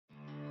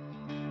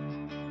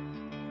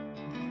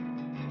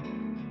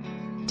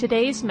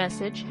Today's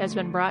message has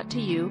been brought to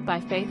you by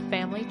Faith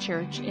Family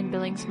Church in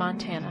Billings,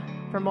 Montana.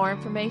 For more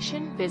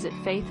information, visit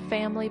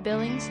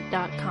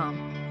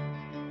faithfamilybillings.com.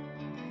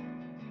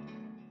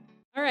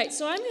 All right,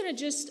 so I'm going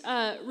to just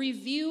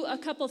review a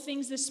couple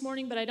things this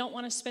morning, but I don't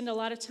want to spend a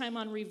lot of time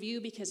on review,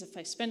 because if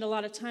I spend a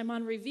lot of time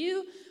on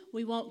review,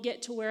 we won't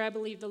get to where I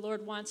believe the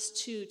Lord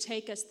wants to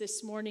take us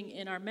this morning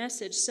in our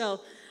message.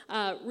 So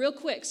real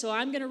quick, so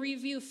I'm going to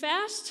review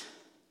fast,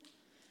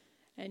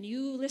 and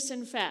you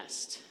listen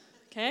fast,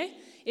 okay?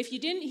 If you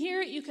didn't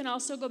hear it, you can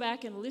also go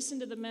back and listen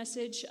to the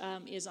message.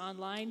 Is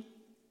online,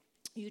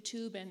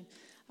 YouTube, and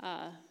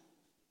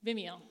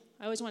Vimeo.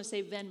 I always want to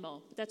say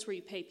Venmo, but that's where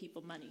you pay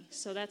people money,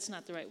 so that's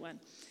not the right one.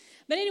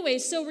 But anyway,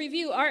 so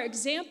review our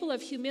example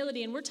of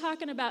humility, and we're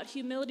talking about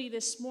humility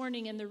this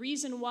morning, and the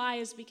reason why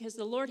is because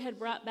the Lord had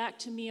brought back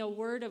to me a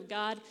word of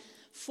God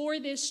for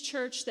this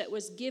church that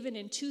was given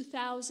in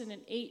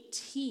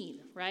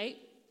 2018, right?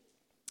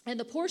 And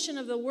the portion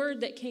of the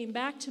word that came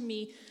back to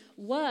me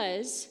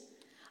was,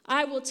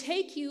 I will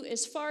take you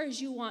as far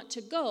as you want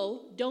to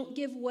go. Don't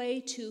give way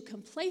to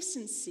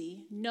complacency.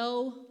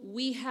 No,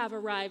 we have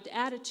arrived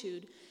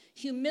attitude.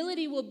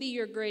 Humility will be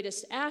your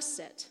greatest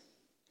asset,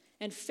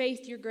 and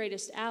faith your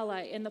greatest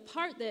ally. And the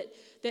part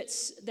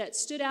that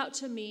stood out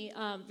to me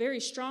very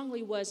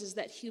strongly is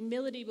that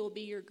humility will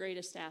be your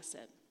greatest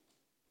asset.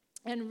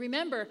 And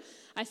remember,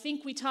 I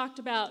think we talked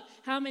about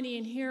how many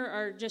in here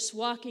are just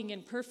walking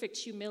in perfect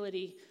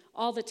humility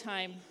all the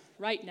time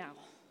right now.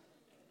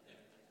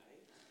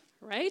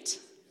 Right?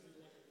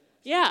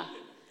 Yeah.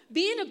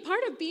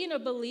 Part of being a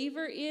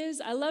believer is,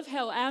 I love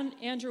how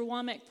Andrew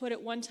Womack put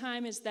it one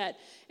time, is that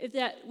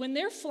when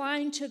they're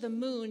flying to the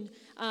moon,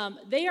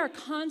 they are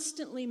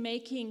constantly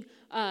making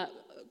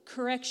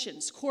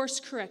course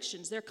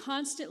corrections. They're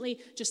constantly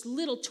just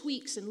little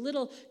tweaks and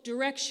little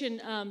direction.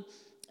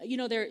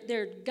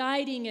 They're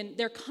guiding, and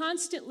they're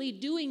constantly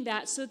doing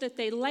that so that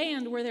they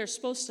land where they're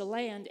supposed to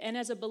land. And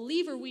as a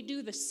believer, we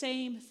do the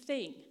same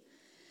thing.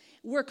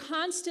 We're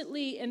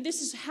constantly, and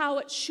this is how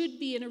it should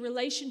be in a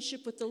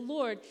relationship with the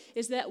Lord,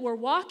 is that we're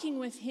walking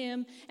with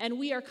Him, and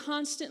we are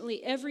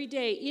constantly, every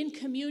day, in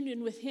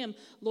communion with Him.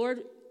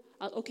 Lord,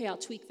 I'll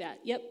tweak that.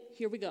 Yep,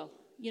 here we go.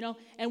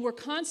 And we're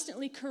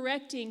constantly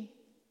correcting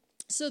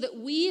so that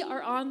we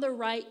are on the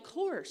right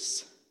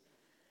course.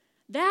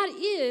 That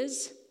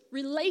is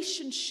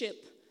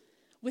relationship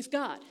with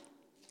God.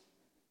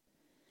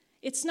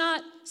 It's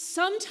not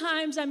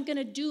sometimes I'm going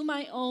to do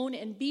my own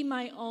and be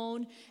my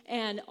own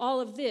and all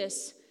of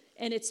this,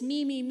 and it's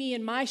me,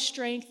 and my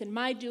strength and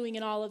my doing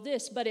and all of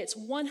this, but it's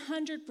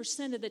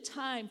 100% of the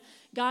time,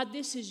 God,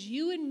 this is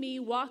you and me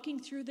walking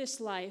through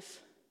this life,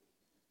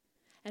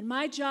 and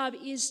my job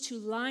is to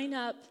line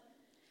up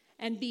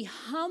and be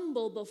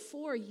humble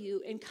before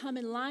you and come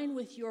in line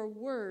with your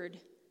word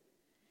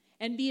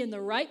and be in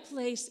the right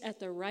place at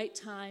the right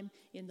time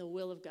in the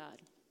will of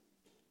God.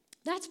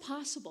 That's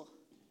possible.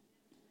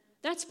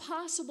 That's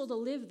possible to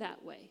live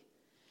that way.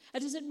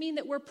 That doesn't mean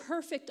that we're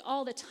perfect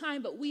all the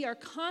time, but we are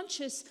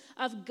conscious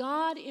of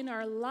God in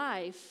our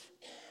life,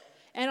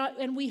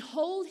 and we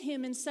hold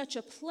Him in such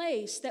a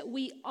place that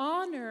we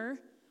honor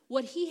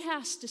what He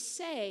has to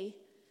say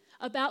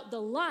about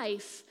the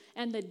life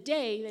and the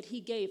day that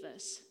He gave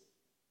us,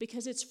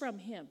 because it's from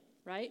Him,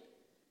 right?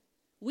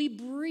 We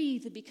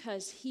breathe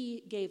because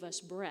He gave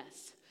us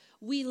breath.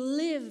 We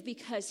live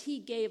because He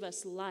gave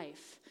us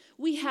life.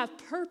 We have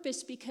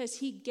purpose because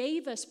He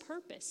gave us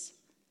purpose.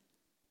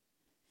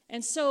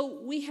 And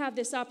so we have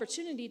this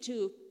opportunity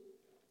to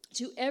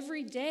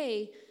every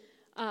day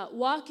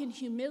walk in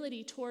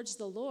humility towards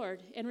the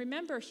Lord. And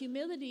remember,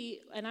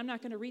 humility, and I'm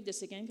not going to read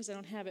this again because I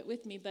don't have it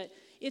with me, but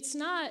it's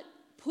not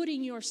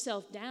putting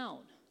yourself down.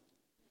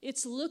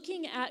 It's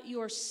looking at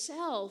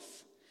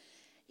yourself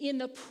in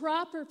the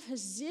proper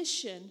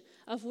position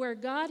of where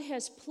God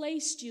has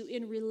placed you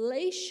in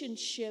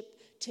relationship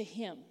to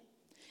Him.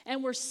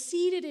 And we're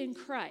seated in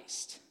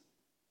Christ.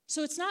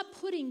 So it's not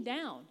putting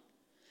down,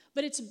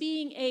 but it's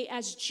being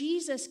as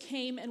Jesus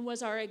came and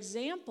was our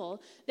example,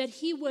 that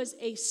He was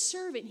a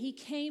servant. He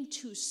came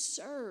to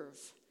serve.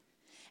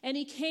 And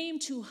He came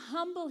to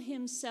humble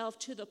Himself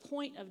to the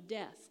point of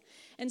death.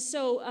 And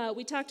so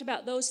we talked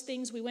about those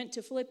things. We went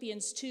to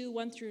Philippians 2,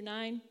 1 through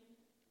 9.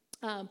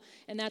 And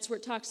that's where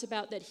it talks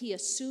about that He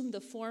assumed the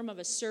form of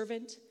a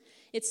servant.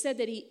 It said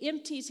that He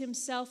emptied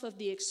Himself of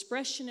the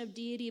expression of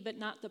deity, but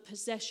not the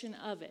possession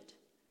of it,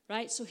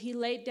 right? So He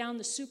laid down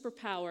the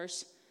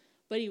superpowers,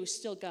 but He was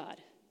still God,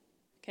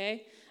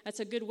 okay? That's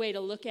a good way to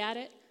look at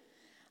it.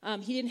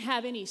 He didn't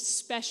have any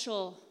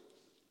special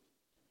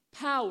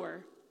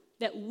power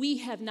that we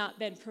have not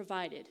been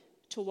provided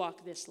to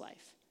walk this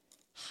life.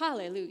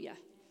 Hallelujah.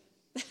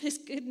 That is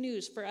good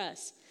news for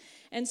us.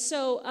 And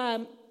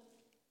so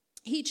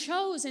He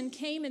chose and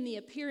came in the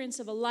appearance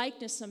of a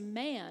likeness of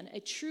man,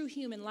 a true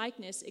human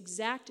likeness,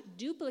 exact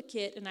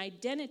duplicate, an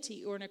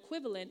identity or an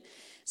equivalent.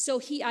 So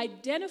He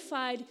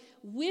identified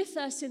with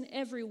us in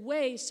every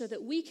way so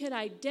that we could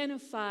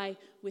identify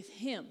with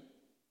Him.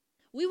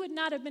 We would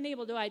not have been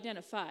able to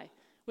identify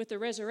with the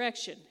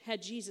resurrection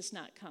had Jesus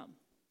not come,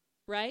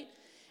 right?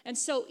 And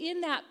so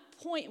in that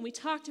point, and we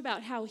talked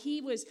about how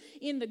he was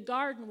in the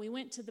garden. We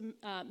went to the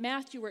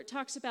Matthew where it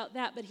talks about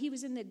that, but he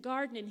was in the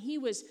garden and he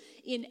was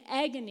in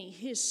agony.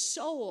 His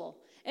soul,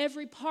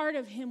 every part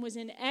of him was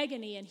in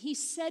agony. And he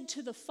said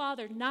to the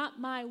Father, not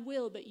my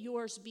will, but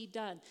yours be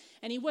done.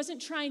 And he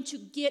wasn't trying to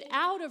get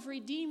out of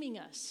redeeming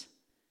us.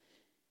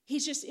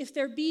 He's just, if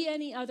there be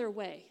any other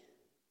way.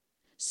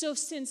 So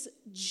since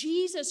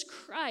Jesus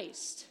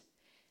Christ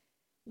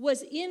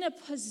was in a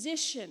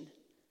position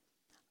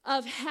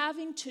of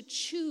having to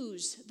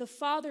choose the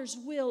Father's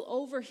will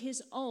over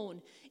his own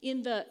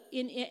in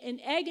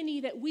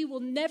agony that we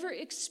will never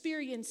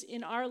experience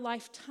in our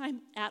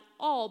lifetime at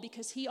all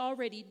because he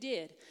already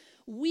did,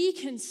 we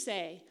can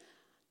say,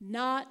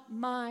 not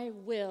my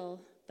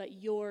will,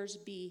 but yours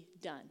be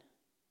done,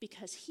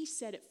 because he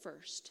said it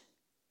first.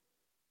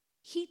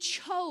 He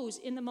chose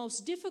in the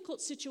most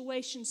difficult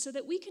situations so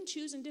that we can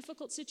choose in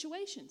difficult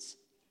situations.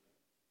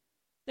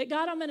 That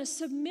God, I'm going to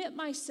submit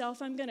myself.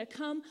 I'm going to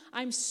come.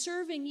 I'm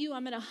serving you.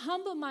 I'm going to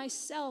humble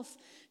myself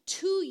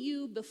to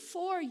you,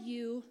 before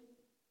you.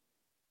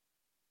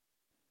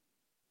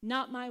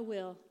 Not my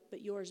will,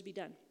 but yours be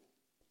done.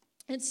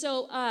 And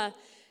so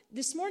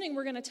this morning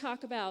we're going to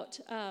talk about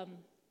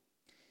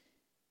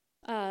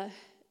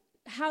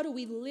how do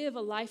we live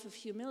a life of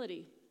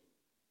humility.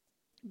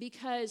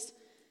 Because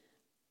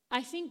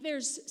I think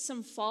there's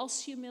some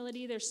false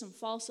humility. There's some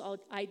false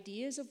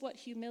ideas of what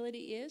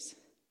humility is.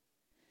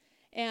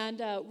 And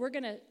we're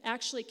going to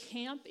actually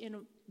camp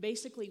in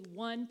basically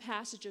one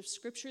passage of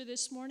Scripture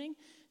this morning.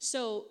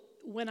 So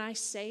when I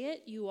say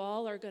it, you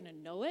all are going to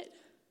know it.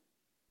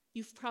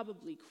 You've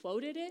probably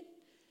quoted it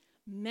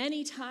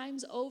many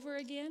times over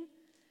again.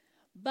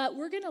 But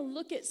we're going to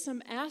look at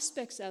some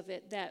aspects of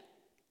it that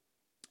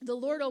the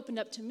Lord opened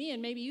up to me,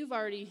 and maybe you've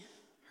already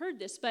heard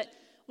this. But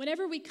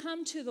whenever we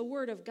come to the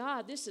Word of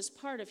God, this is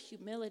part of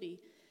humility.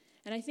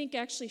 And I think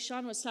actually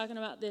Sean was talking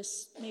about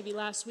this maybe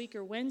last week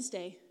or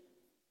Wednesday.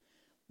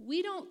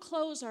 We don't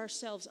close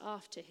ourselves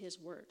off to his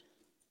word,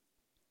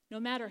 no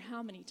matter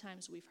how many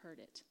times we've heard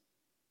it.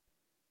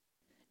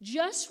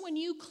 Just when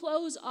you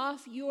close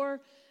off your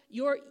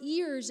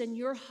ears and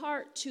your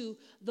heart to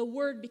the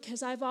word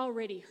because I've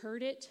already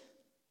heard it,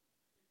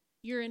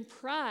 you're in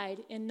pride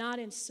and not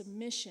in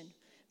submission.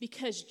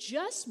 Because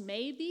just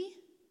maybe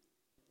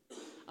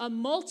a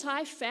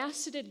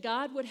multifaceted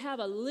God would have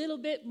a little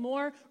bit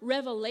more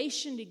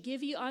revelation to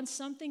give you on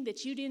something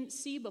that you didn't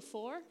see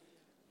before.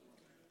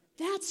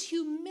 That's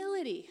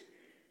humility.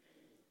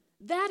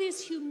 That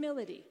is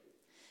humility.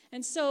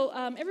 And so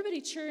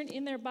everybody turn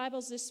in their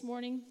Bibles this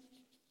morning,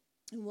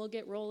 and we'll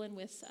get rolling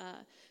with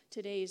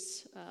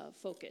today's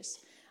focus.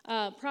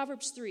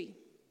 Proverbs 3.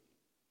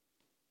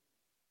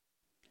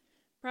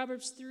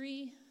 Proverbs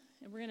 3,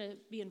 and we're going to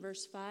be in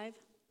verse 5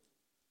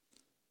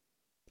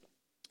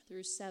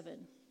 through 7.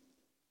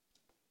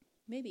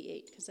 Maybe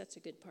 8, because that's a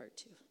good part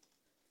too.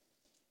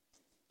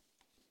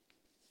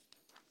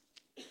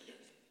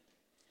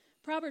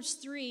 Proverbs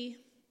 3,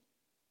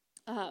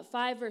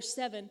 5, verse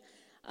 7,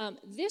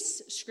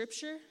 this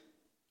scripture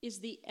is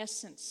the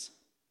essence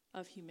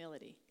of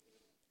humility.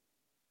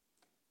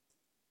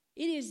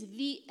 It is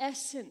the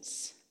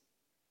essence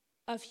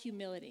of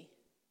humility.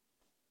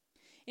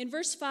 In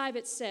verse 5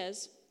 it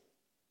says,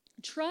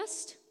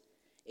 trust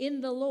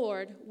in the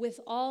Lord with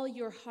all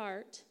your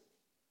heart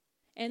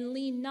and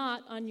lean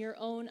not on your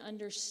own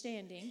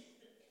understanding.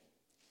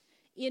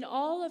 In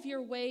all of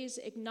your ways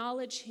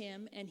acknowledge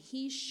him, and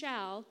he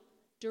shall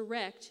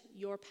direct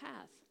your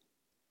path.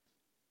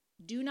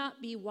 Do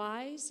not be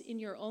wise in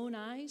your own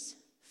eyes.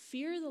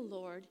 Fear the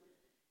Lord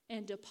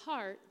and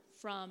depart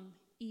from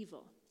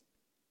evil.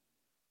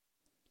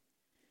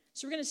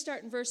 So we're going to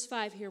start in verse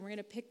 5 here. We're going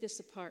to pick this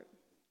apart.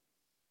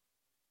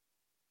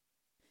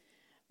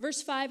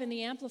 Verse 5 in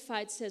the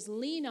Amplified says,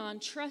 lean on,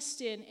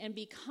 trust in, and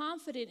be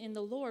confident in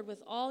the Lord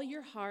with all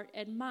your heart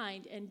and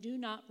mind, and do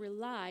not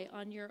rely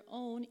on your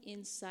own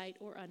insight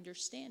or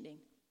understanding.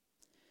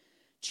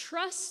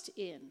 Trust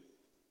in.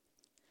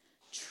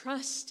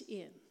 Trust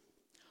in.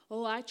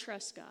 Oh, I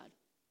trust God.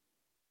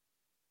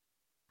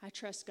 I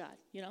trust God,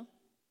 you know.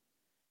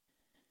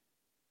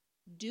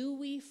 Do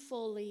we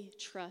fully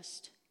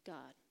trust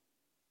God?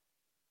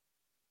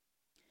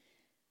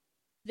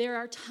 There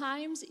are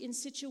times in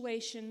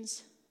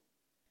situations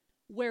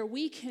where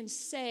we can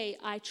say,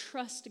 I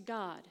trust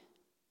God.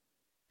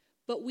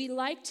 But we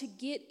like to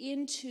get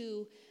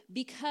into,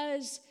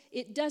 because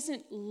it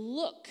doesn't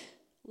look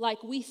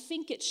like we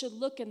think it should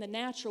look in the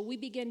natural, we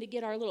begin to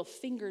get our little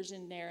fingers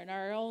in there and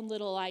our own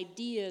little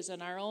ideas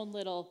and our own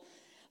little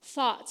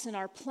thoughts and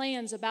our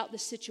plans about the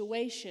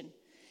situation.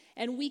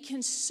 And we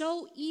can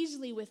so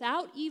easily,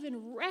 without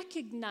even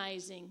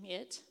recognizing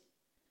it,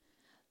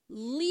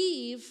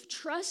 leave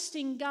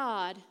trusting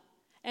God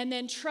and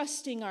then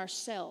trusting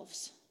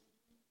ourselves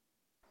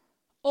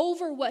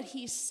over what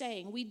he's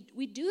saying.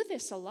 We do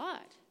this a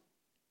lot.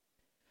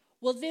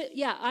 Well,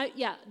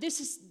 this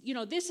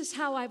is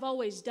how I've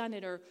always done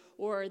it,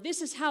 or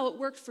this is how it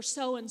worked for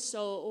so and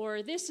so,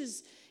 or this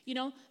is,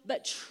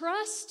 but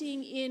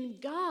trusting in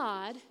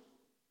God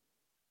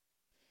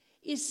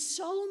is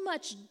so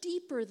much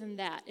deeper than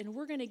that, and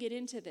we're going to get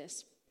into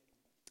this.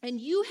 And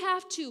you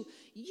have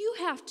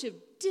to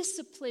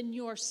discipline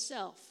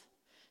yourself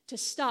to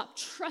stop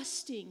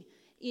trusting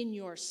in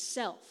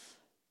yourself,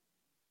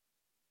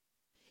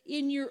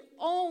 in your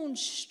own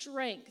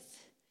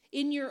strength,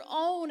 in your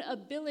own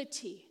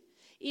ability,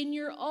 in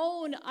your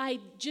own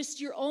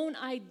your own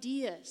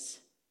ideas.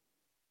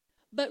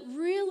 But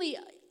really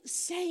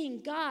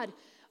saying, God,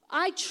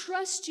 I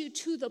trust you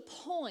to the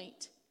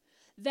point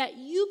that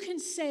you can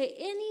say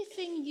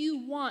anything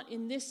you want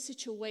in this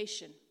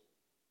situation,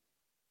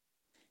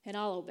 and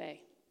I'll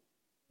obey.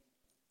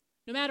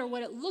 No matter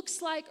what it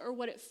looks like or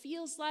what it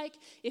feels like,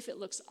 if it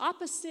looks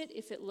opposite,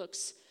 if it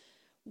looks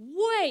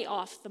way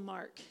off the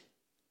mark.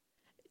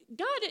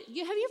 God, have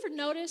you ever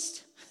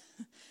noticed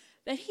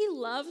that he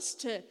loves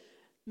to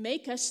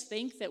make us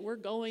think that we're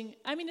going,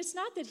 it's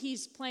not that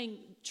he's playing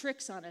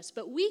tricks on us,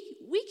 but we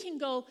can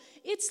go,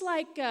 it's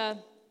like,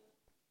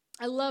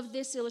 I love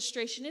this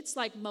illustration. It's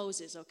like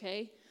Moses,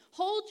 okay?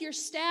 Hold your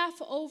staff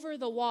over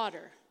the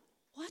water.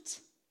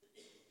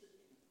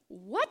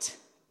 What?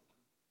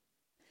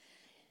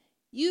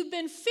 You've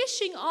been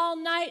fishing all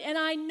night, and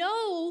I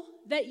know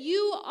that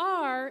you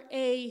are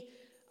a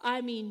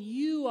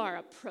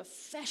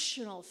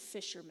professional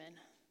fisherman.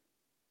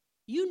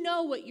 You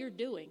know what you're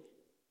doing.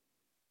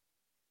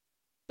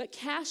 But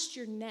cast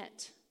your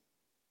net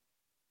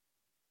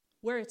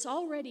where it's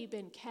already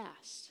been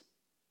cast.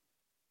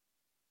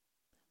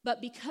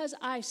 But because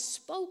I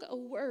spoke a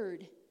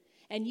word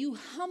and you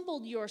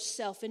humbled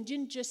yourself and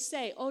didn't just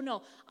say, oh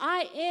no,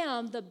 I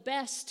am the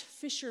best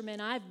fisherman.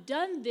 I've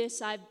done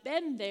this. I've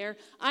been there.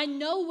 I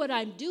know what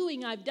I'm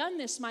doing. I've done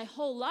this my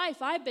whole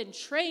life. I've been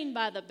trained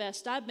by the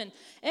best.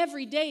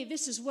 Every day,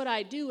 this is what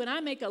I do, and I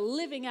make a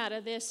living out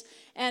of this.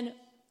 And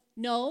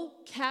no,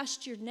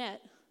 cast your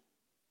net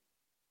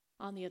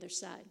on the other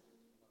side.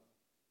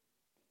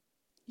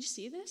 You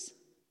see this?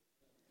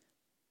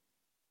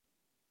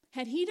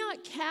 Had he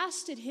not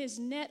casted his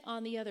net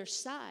on the other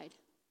side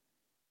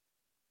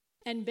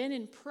and been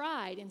in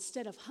pride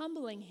instead of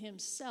humbling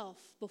himself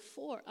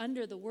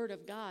under the word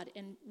of God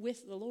and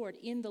with the Lord,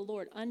 in the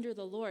Lord, under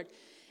the Lord,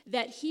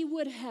 that he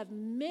would have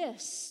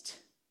missed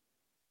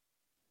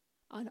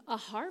a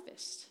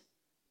harvest.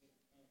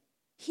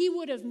 He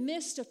would have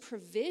missed a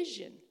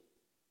provision.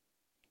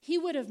 He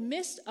would have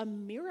missed a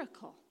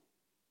miracle.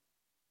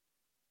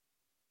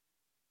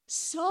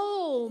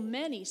 So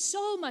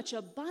much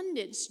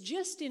abundance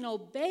just in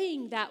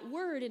obeying that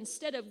word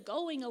instead of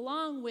going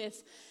along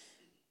with,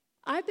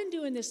 I've been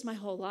doing this my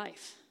whole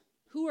life.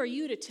 Who are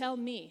you to tell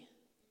me?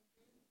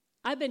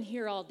 I've been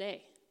here all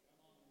day.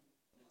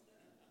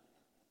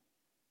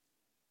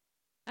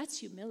 That's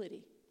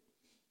humility.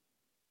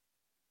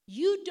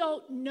 You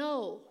don't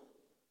know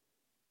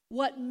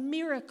what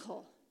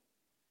miracle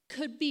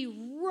could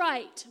be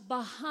right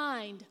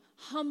behind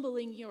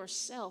humbling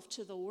yourself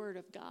to the word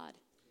of God.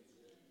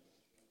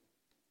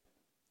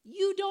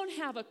 You don't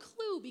have a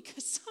clue,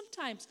 because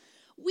sometimes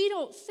we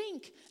don't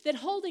think that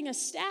holding a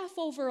staff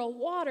over a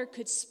water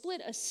could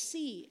split a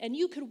sea, and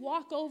you could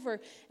walk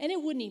over and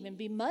it wouldn't even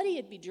be muddy,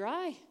 it'd be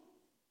dry.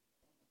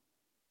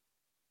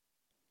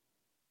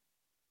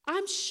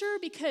 I'm sure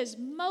because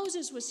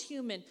Moses was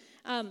human,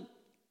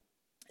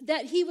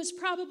 that he was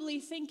probably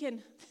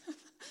thinking,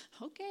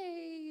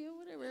 okay,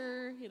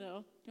 whatever, you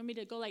want me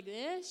to go like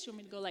this? You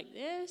want me to go like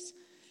this?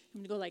 You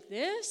want me to go like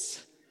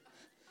this?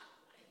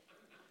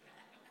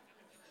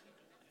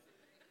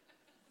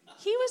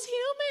 He was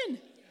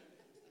human.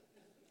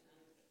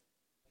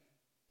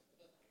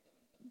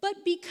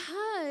 But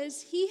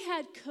because he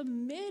had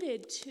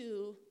committed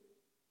to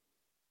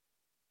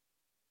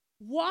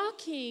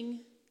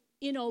walking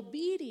in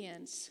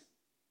obedience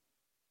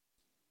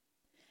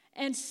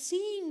and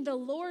seeing the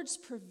Lord's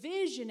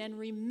provision and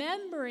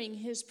remembering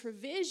his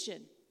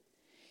provision,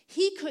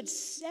 he could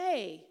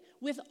say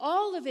with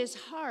all of his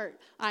heart,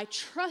 I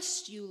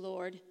trust you,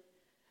 Lord.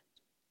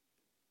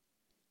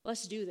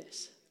 Let's do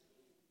this.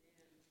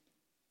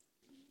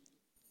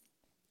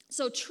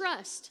 So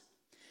trust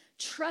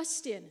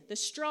in the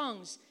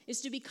Strong's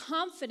is to be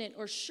confident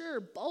or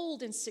sure,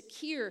 bold and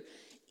secure.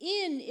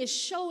 In is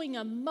showing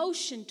a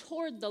motion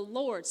toward the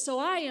Lord. So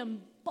I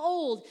am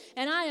bold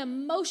and I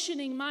am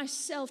motioning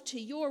myself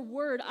to your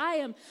word.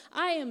 I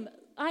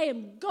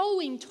am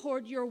going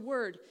toward your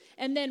word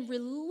and then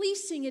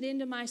releasing it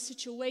into my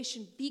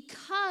situation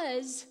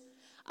because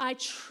I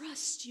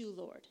trust you,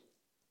 Lord.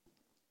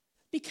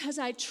 Because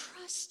I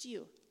trust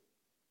you.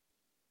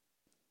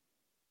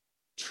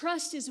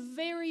 Trust is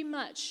very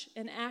much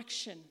an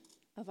action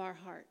of our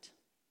heart.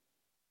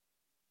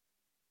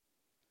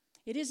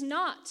 It is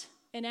not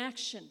an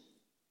action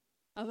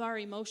of our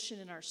emotion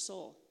and our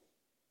soul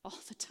all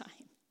the time.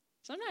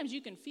 Sometimes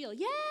you can feel,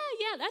 yeah,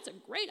 that's a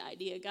great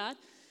idea, God.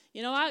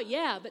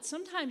 But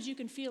sometimes you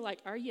can feel like,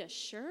 are you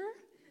sure?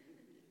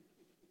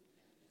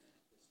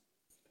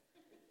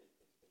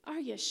 Are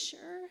you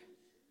sure?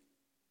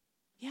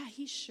 Yeah,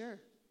 he's sure.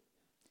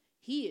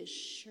 He is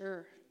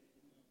sure.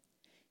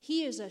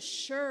 He is a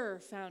sure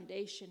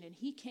foundation, and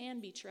he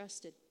can be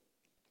trusted.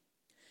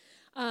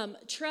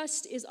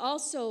 Trust is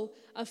also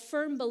a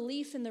firm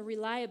belief in the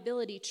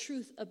reliability,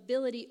 truth,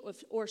 ability,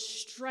 or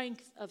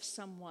strength of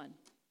someone.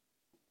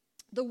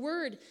 The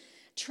word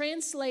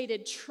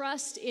translated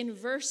trust in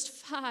verse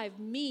 5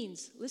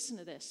 means, listen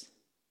to this,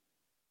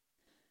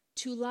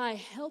 to lie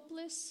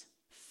helpless,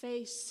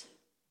 face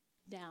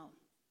down.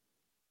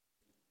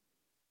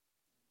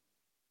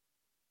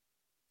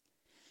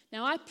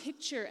 Now, I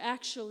picture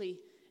actually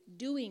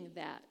doing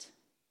that.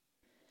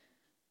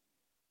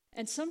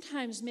 And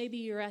sometimes maybe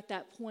you're at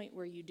that point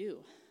where you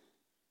do.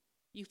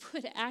 You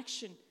put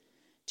action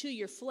to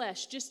your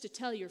flesh just to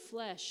tell your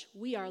flesh,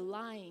 we are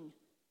lying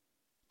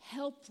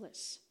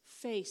helpless,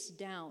 face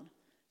down,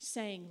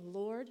 saying,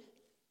 Lord,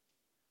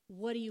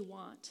 what do you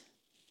want?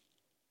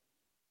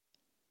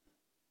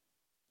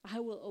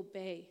 I will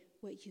obey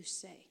what you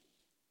say.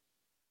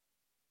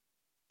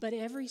 But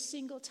every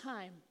single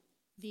time,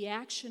 the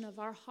action of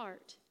our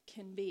heart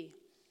can be,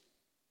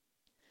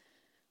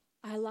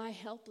 I lie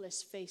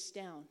helpless, face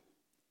down,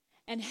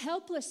 and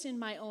helpless in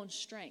my own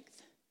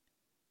strength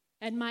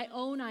and my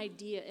own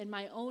idea and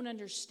my own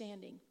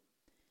understanding.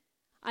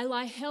 I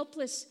lie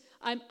helpless.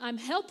 I'm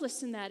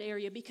helpless in that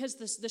area because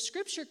the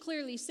scripture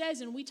clearly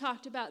says, and we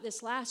talked about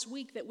this last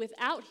week, that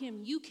without him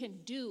you can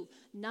do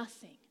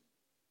nothing.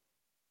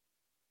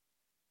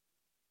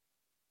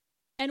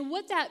 And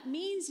what that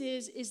means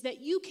is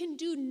that you can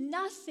do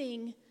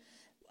nothing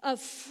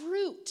of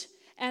fruit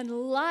and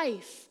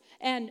life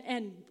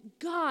and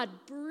God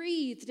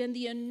breathed and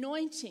the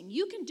anointing.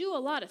 You can do a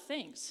lot of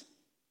things.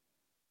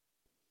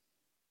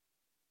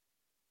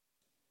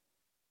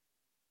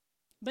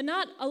 But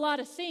not a lot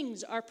of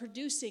things are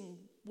producing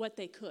what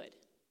they could,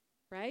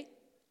 right?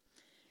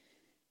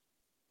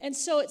 And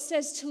so it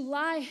says to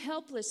lie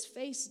helpless,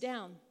 face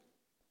down.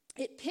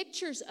 It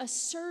pictures a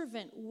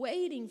servant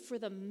waiting for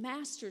the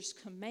master's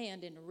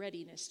command in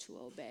readiness to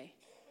obey.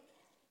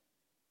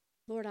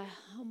 Lord, I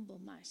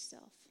humble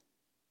myself.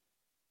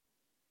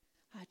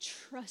 I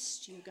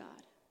trust you,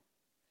 God.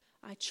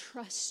 I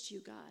trust you,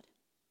 God.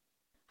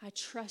 I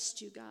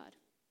trust you, God.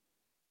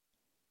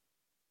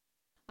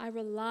 I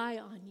rely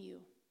on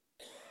you.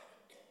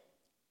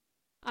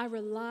 I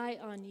rely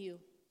on you.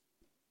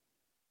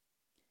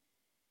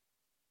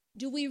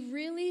 Do we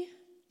really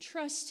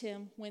trust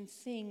him when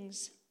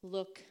things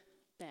look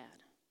bad?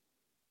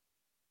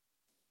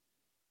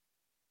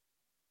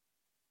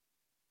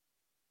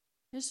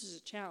 This is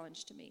a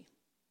challenge to me.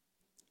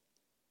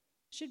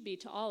 Should be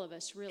to all of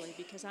us, really,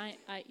 because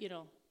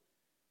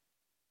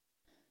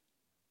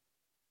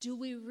do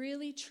we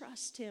really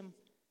trust him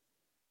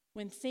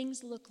when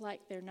things look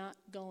like they're not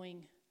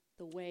going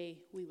the way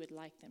we would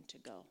like them to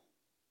go?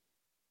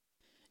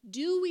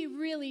 Do we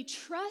really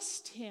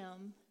trust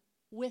him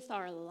with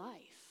our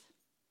life?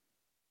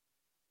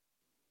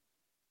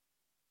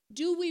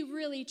 Do we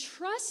really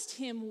trust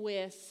him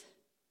with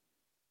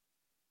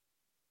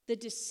the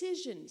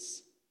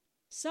decisions,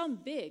 some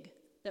big,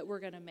 that we're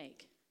going to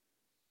make?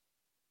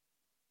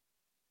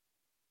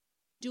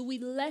 Do we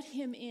let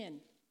him in?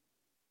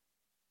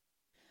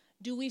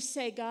 Do we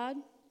say, God,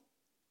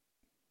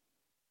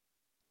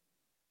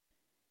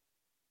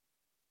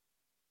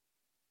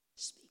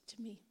 speak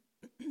to me,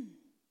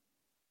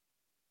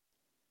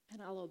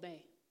 and I'll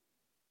obey?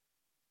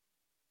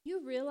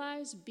 You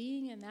realize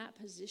being in that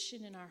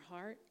position in our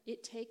heart,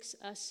 it takes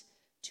us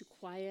to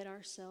quiet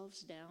ourselves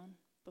down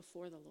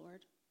before the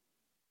Lord.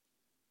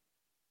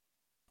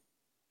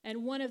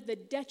 And one of the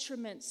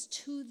detriments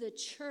to the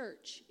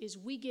church is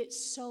we get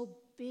so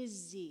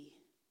busy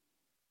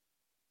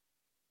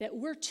that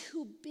we're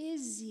too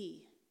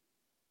busy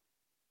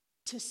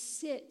to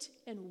sit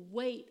and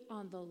wait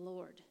on the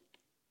Lord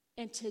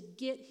and to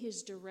get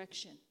his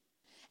direction.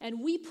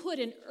 And we put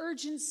an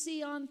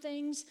urgency on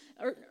things,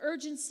 or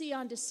urgency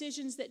on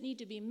decisions that need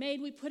to be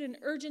made. We put an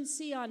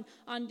urgency on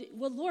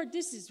well, Lord,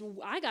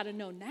 I got to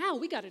know now.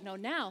 We got to know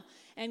now.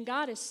 And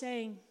God is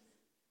saying,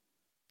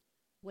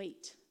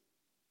 wait.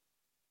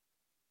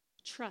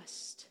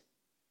 Trust.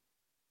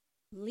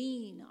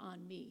 Lean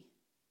on me.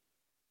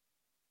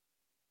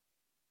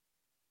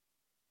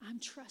 I'm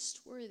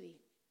trustworthy.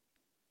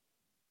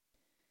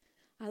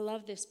 I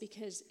love this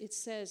because it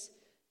says,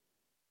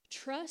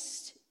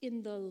 trust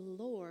in the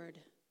Lord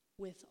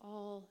with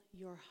all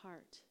your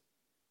heart.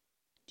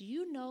 Do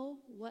you know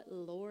what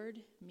Lord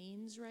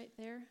means right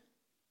there?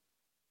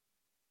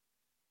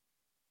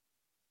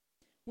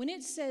 When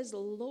it says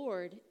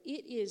Lord,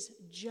 it is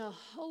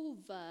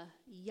Jehovah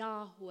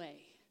Yahweh.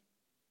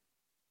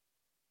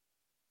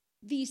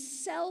 The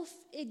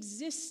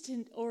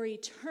self-existent or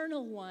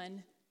eternal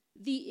one,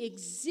 the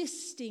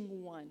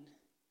existing one.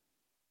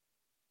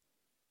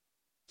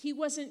 He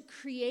wasn't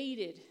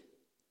created.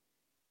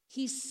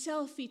 He's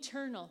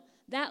self-eternal.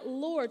 That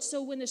Lord,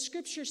 so when the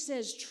scripture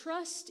says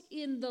trust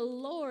in the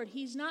Lord,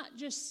 he's not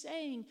just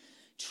saying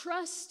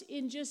trust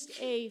in just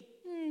a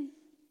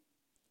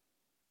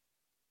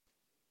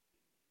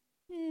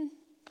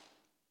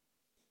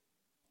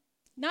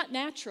not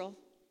natural.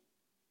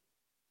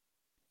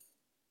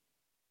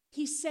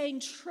 He's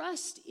saying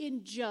trust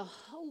in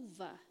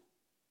Jehovah,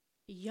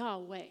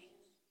 Yahweh.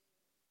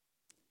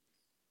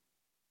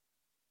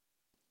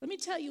 Let me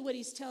tell you what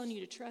he's telling you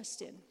to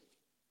trust in.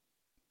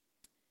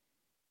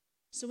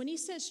 So when he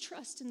says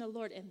trust in the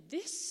Lord, and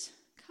this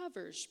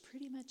covers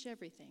pretty much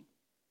everything,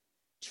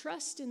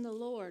 trust in the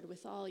Lord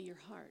with all your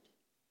heart.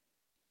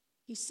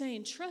 He's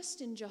saying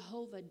trust in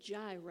Jehovah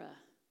Jireh,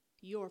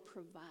 your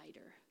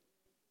provider.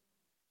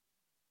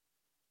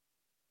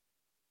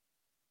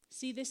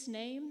 See this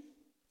name?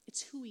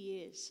 It's who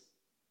he is.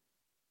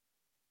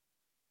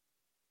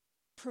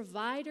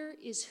 Provider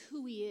is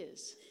who he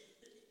is.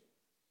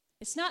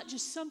 It's not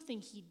just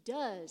something he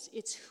does,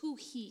 it's who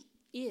he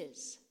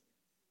is.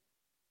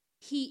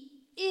 He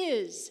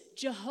is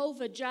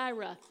Jehovah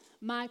Jireh,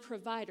 my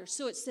provider.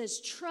 So it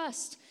says,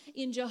 trust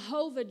in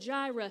Jehovah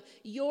Jireh,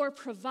 your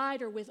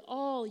provider, with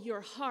all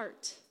your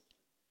heart.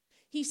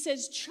 He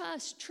says,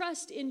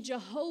 trust in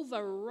Jehovah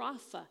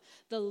Rapha,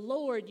 the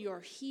Lord your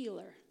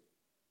healer.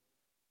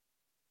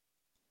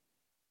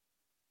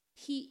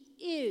 He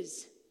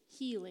is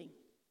healing.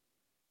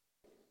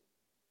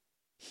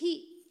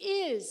 He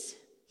is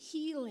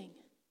healing.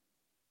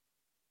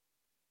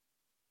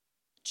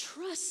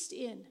 Trust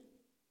in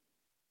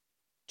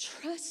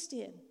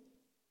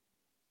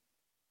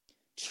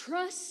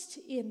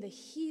the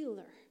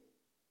healer.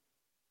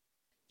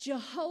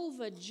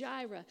 Jehovah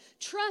Jireh.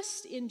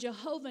 Trust in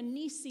Jehovah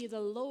Nissi, the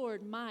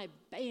Lord, my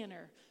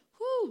banner.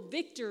 Whoo,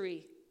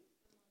 victory.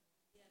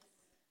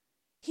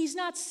 He's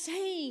not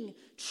saying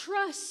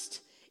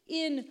trust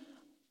in,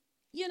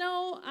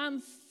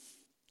 I'm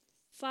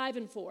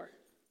 5-4.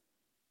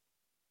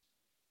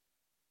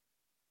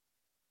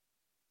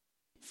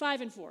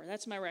 5-4,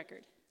 that's my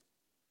record.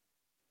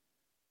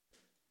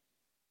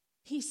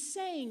 He's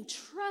saying,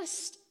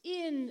 trust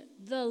in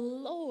the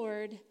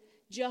Lord,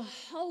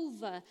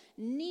 Jehovah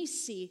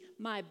Nissi,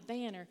 my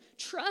banner.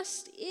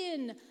 Trust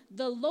in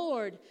the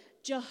Lord,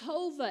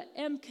 Jehovah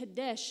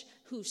M'Kadesh,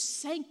 who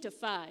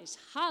sanctifies.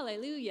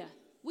 Hallelujah.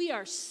 We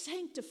are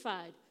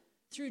sanctified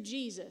through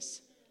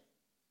Jesus.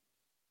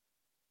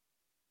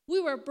 We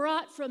were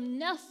brought from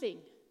nothing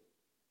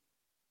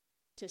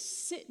to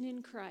sitting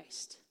in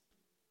Christ.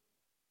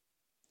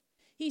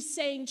 He's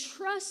saying,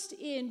 trust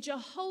in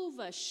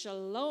Jehovah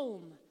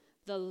Shalom,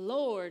 the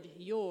Lord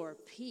your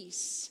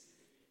peace.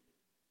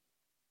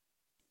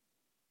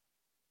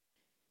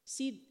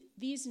 See,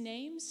 these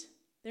names,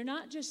 they're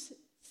not just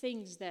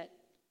things that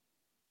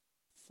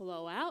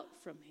flow out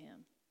from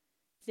him.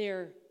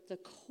 They're the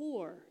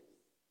core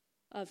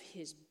of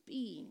his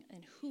being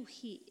and who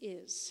he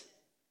is.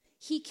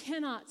 He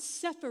cannot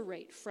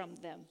separate from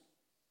them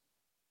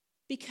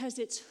because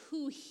it's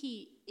who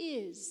he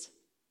is.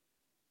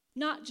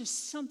 Not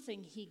just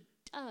something he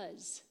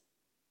does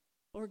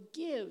or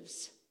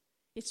gives.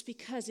 It's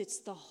because it's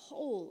the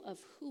whole of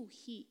who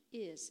he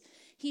is.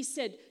 He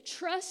said,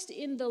 trust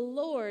in the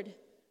Lord,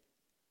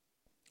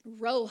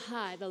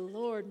 Rohi, the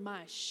Lord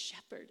my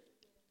shepherd.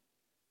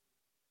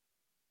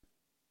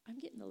 I'm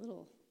getting a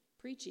little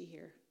preachy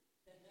here.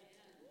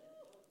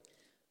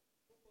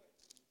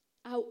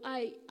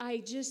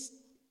 I just,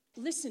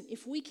 listen,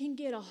 if we can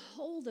get a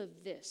hold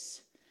of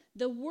this,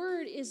 the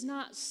word is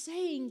not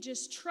saying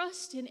just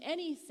trust in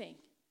anything.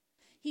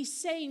 He's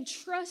saying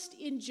trust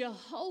in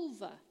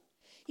Jehovah.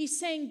 He's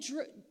saying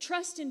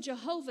trust in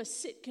Jehovah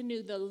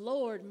Sitkanu, the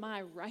Lord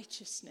my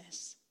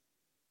righteousness.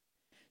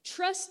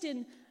 Trust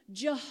in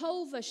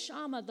Jehovah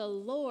Shammah, the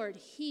Lord.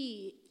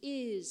 He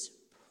is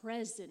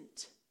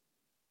present.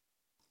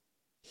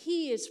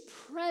 He is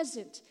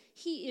present.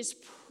 He is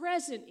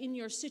present in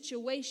your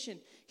situation.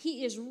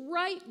 He is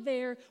right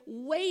there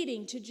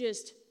waiting to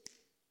just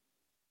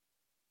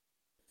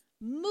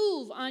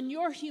move on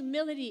your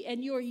humility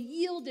and your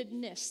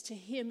yieldedness to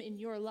him in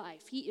your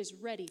life. He is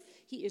ready.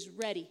 He is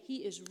ready. He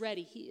is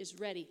ready. He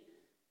is ready.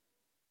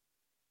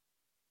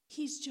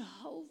 He's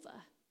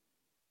Jehovah.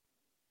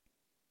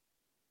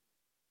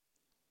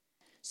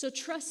 So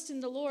trust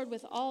in the Lord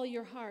with all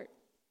your heart.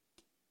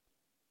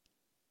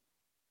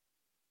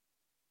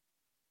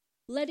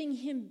 Letting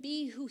him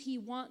be who he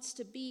wants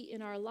to be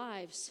in our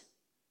lives.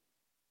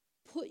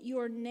 Put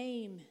your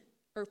name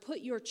or put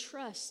your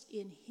trust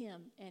in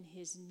him and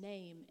his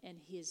name and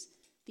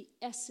the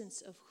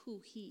essence of who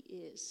he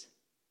is.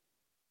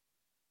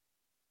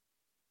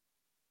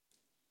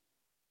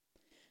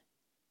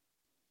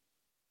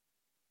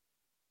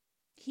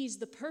 He's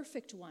the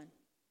perfect one.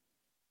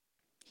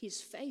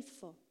 He's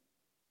faithful.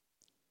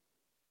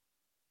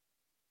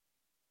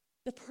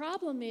 The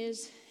problem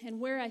is,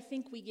 and where I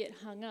think we get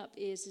hung up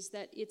is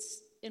that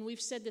it's, and we've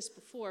said this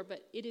before,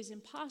 but it is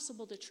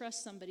impossible to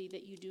trust somebody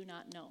that you do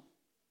not know.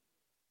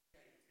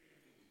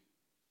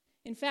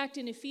 In fact,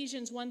 in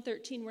Ephesians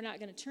 1:13, we're not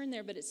going to turn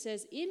there, but it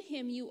says, in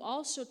him you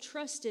also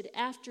trusted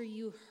after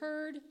you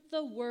heard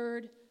the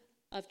word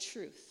of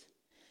truth.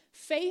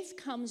 Faith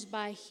comes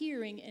by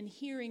hearing, and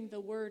hearing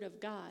the word of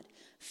God.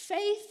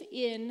 Faith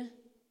in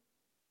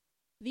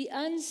the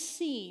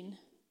unseen,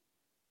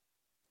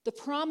 the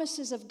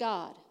promises of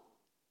God.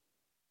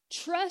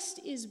 Trust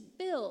is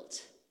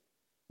built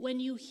when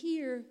you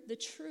hear the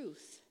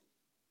truth.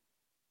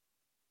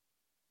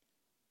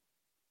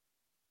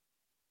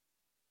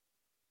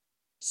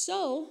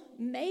 So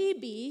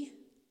maybe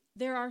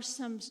there are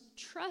some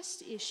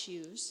trust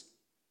issues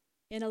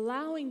in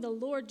allowing the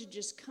Lord to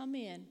just come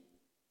in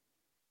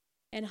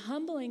and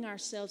humbling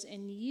ourselves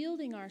and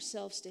yielding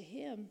ourselves to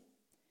Him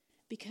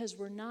because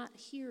we're not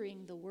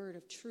hearing the word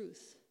of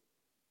truth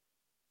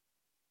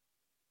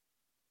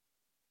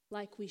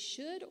like we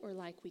should or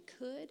like we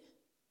could.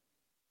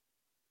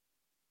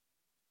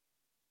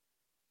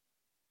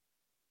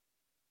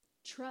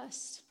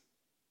 Trust.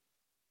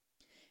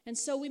 And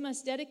so we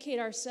must dedicate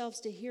ourselves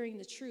to hearing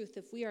the truth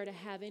if we are to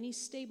have any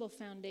stable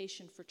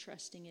foundation for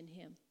trusting in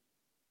Him.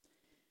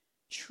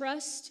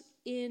 Trust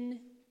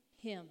in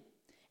Him.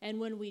 And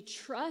when we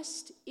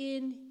trust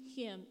in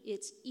Him,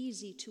 it's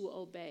easy to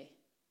obey.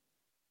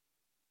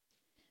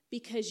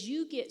 Because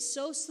you get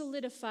so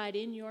solidified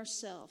in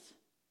yourself.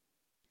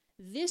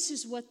 This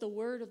is what the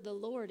word of the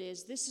Lord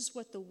is. This is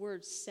what the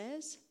word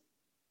says.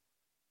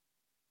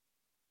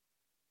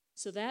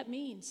 So that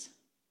means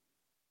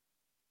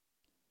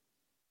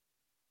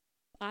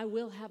I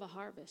will have a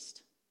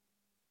harvest.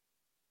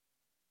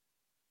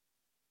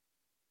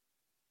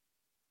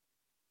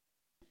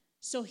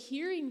 So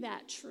hearing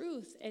that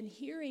truth and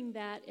hearing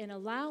that and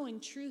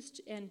allowing truth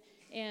and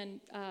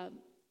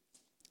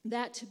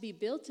that to be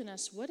built in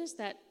us, what does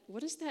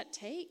that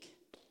take?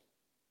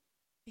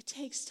 It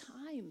takes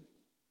time.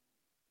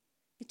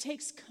 It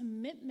takes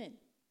commitment.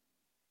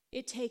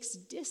 It takes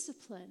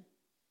discipline.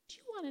 Do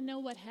you want to know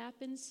what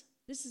happens?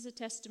 This is a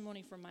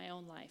testimony from my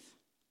own life.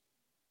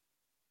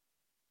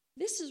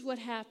 This is what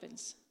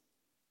happens.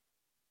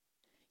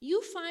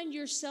 You find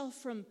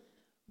yourself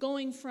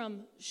going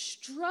from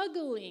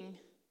struggling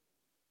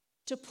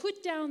to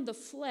put down the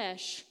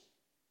flesh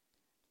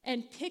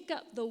and pick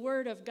up the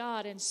Word of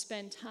God and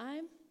spend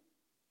time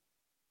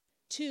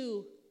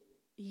to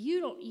you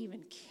don't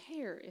even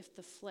care if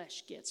the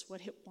flesh gets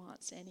what it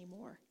wants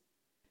anymore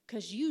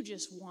because you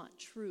just want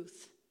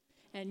truth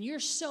and you're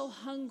so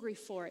hungry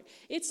for it.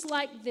 It's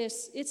like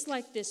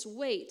this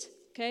weight,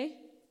 okay?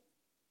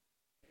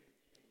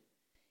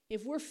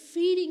 If we're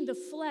feeding the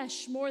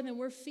flesh more than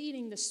we're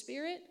feeding the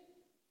Spirit,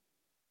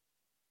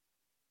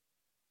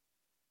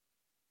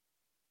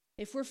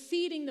 if we're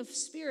feeding the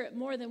Spirit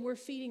more than we're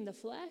feeding the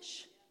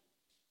flesh,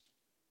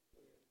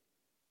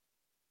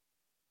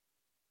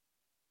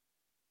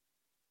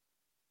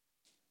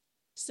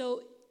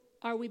 so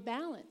are we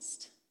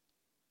balanced?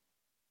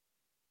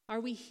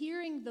 Are we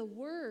hearing the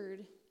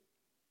word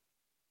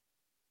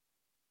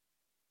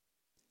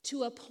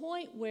to a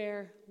point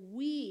where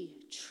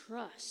we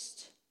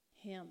trust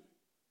Him?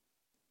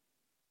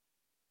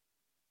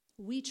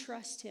 We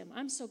trust Him.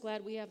 I'm so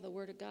glad we have the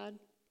Word of God.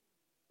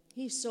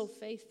 He's so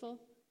faithful.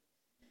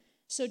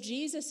 So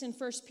Jesus in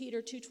 1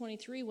 Peter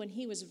 2:23, when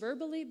He was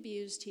verbally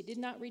abused, He did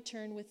not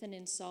return with an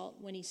insult.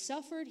 When He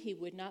suffered, He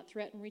would not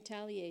threaten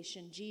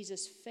retaliation.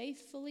 Jesus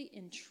faithfully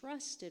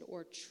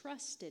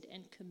trusted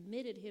and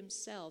committed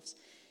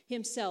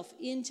himself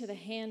into the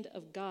hand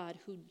of God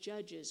who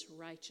judges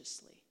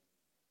righteously.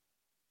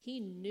 He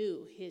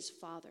knew His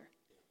Father,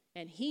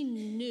 and He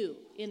knew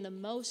in the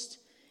most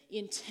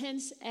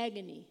intense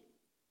agony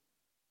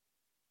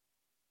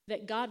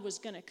that God was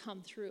going to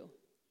come through.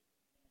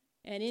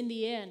 And in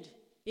the end,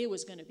 it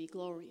was going to be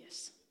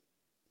glorious.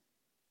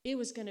 It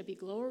was going to be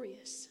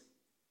glorious.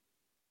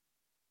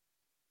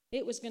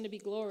 It was going to be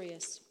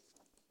glorious.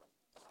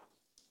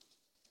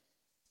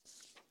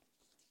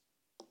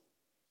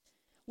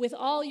 With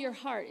all your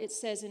heart, it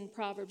says in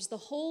Proverbs, the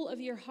whole of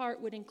your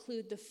heart would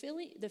include the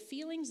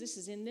feelings, this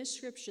is in this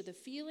scripture, the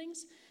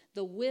feelings,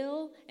 the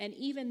will, and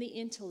even the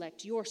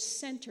intellect. Your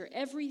center,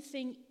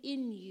 everything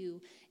in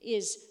you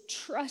is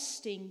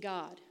trusting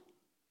God.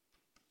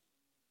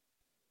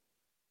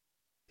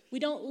 We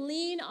don't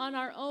lean on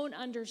our own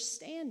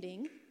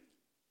understanding.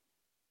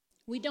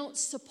 We don't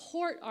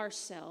support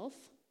ourselves.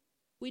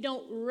 We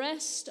don't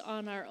rest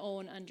on our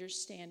own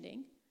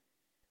understanding.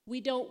 We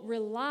don't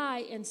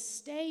rely and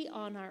stay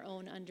on our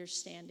own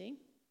understanding.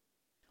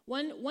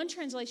 One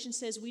translation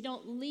says we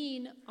don't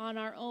lean on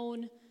our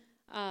own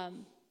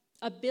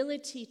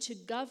ability to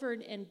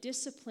govern and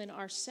discipline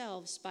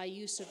ourselves by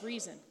use of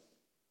reason.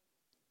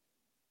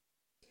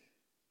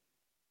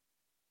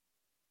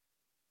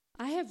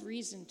 I have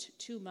reasoned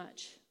too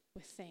much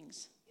with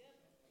things.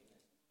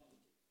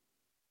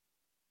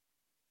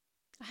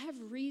 I have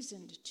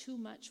reasoned too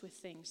much with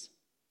things.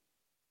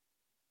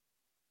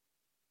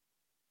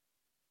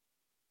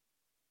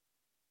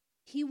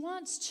 He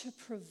wants to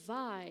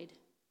provide,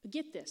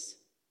 get this,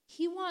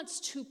 He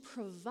wants to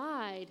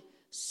provide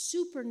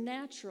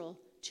supernatural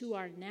to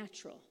our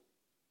natural.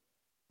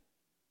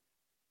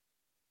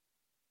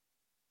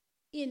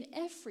 In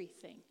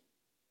everything.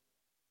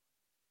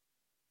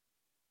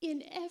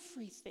 In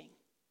everything.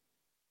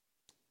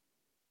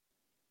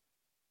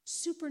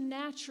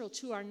 Supernatural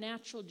to our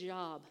natural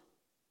job.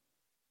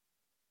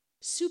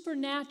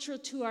 Supernatural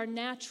to our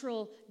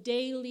natural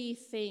daily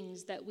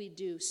things that we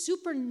do.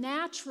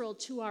 Supernatural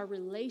to our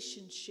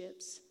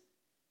relationships.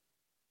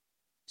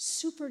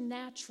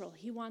 Supernatural.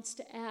 He wants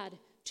to add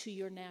to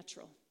your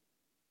natural.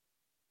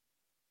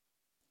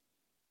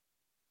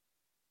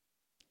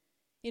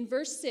 In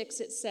verse 6,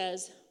 it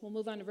says, we'll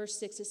move on to verse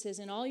 6, it says,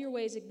 in all your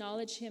ways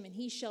acknowledge him, and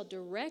he shall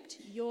direct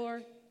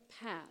your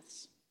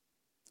paths.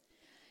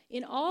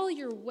 In all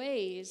your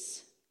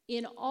ways,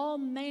 in all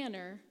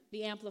manner,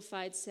 the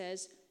Amplified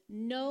says,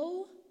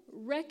 know,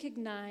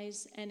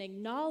 recognize, and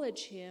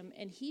acknowledge him,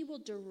 and he will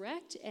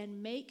direct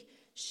and make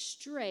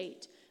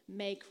straight,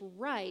 make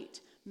right,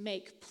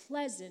 make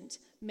pleasant,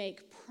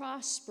 make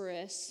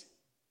prosperous,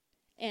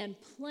 and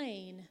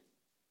plain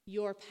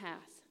your path.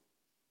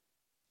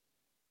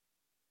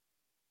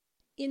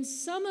 In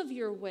some of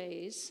your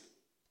ways,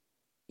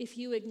 if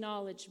you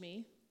acknowledge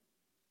me,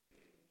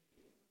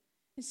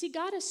 and see,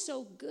 God is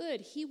so good.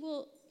 He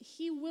will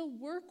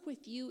work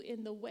with you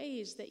in the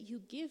ways that you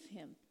give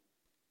him.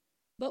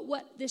 But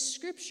what this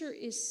scripture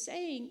is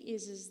saying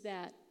is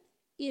that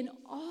in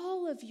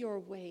all of your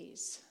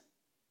ways,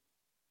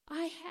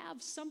 I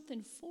have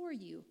something for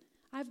you.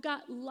 I've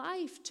got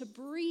life to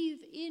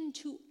breathe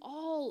into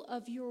all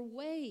of your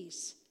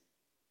ways.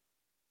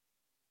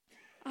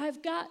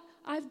 I've got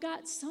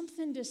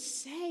something to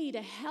say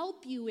to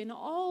help you in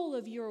all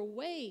of your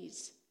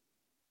ways.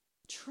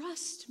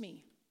 Trust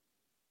me.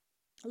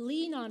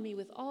 Lean on me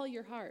with all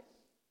your heart.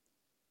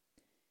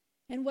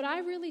 And what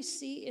I really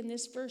see in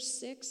this verse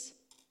 6,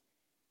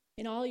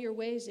 in all your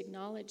ways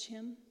acknowledge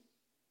him,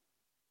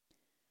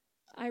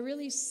 I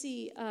really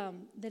see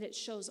that it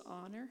shows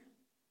honor.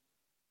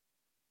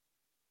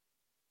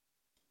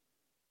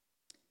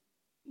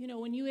 You know,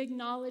 when you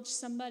acknowledge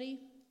somebody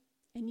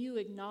and you're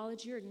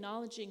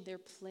acknowledging their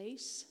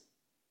place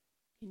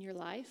in your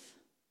life,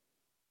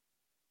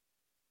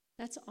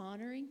 that's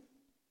honoring.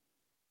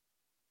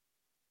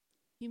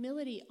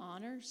 Humility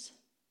honors.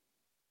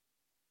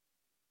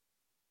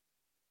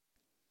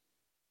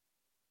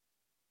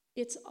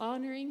 It's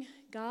honoring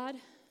God.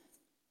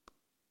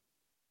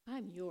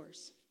 I'm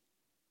yours.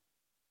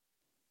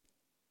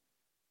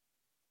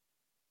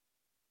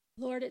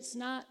 Lord, it's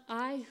not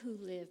I who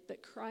live,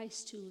 but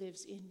Christ who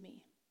lives in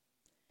me.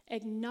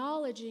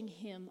 Acknowledging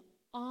him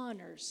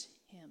honors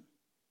him.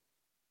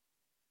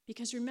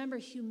 Because remember,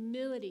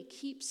 humility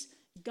keeps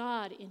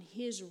God in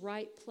his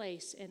right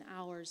place and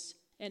ours,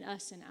 and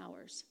us in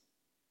ours.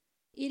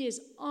 It is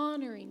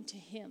honoring to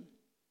him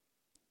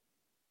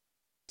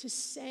to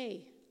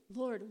say,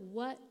 Lord,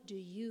 what do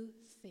you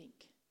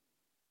think?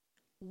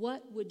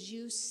 What would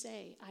you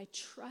say? I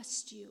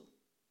trust you.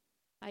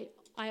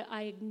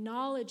 I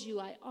acknowledge you.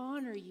 I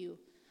honor you.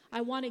 I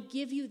want to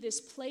give you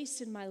this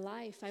place in my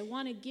life. I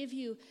want to give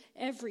you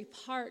every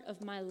part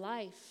of my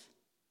life.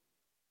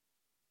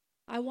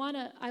 I want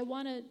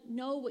to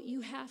know what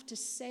you have to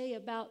say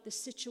about the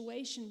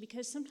situation,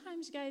 because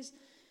sometimes, guys,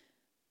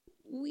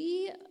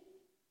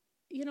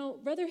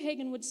 Brother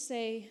Hagin would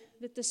say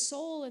that the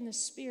soul and the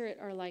spirit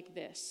are like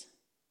this.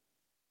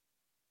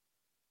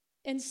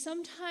 And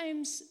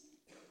sometimes,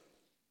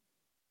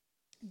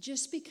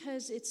 just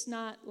because it's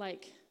not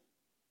like,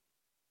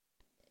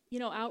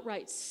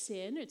 outright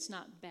sin, it's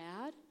not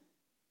bad,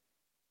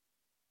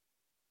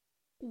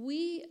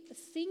 we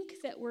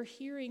think that we're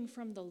hearing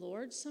from the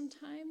Lord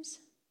sometimes.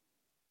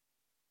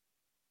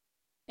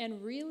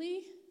 And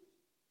really,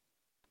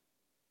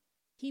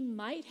 he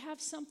might have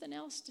something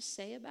else to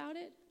say about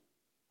it.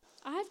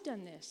 I've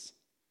done this.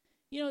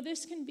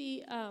 This can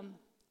be,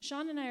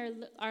 Sean and I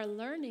are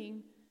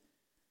learning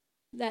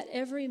that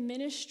every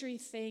ministry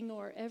thing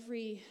or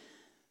every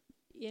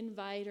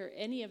invite or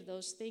any of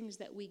those things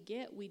that we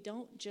get, we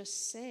don't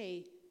just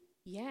say,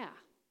 yeah,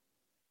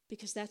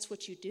 because that's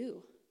what you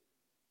do.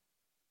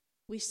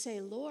 We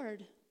say,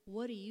 Lord,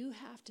 what do you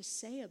have to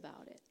say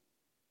about it?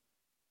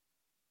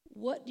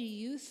 What do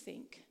you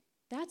think?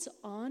 That's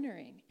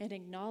honoring and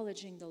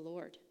acknowledging the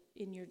Lord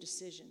in your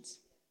decisions.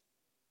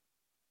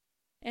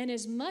 And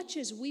as much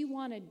as we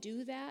want to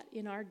do that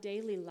in our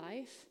daily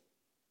life,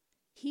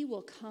 he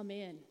will come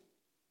in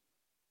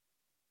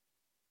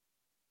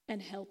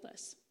and help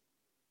us.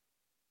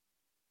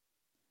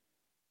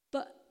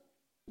 But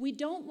we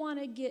don't want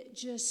to get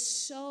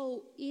just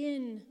so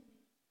in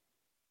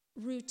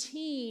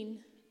routine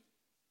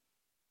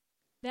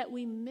that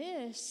we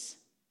miss.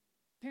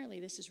 Apparently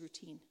this is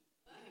routine.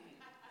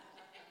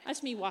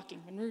 That's me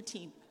walking in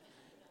routine.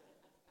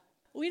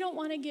 We don't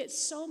want to get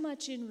so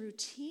much in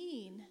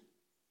routine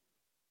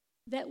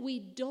that we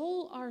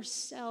dull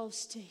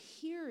ourselves to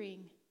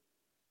hearing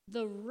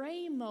the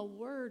Rhema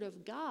word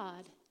of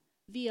God,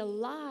 the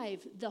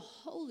alive, the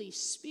Holy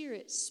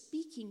Spirit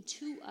speaking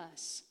to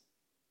us,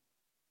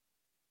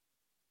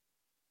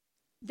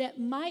 that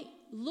might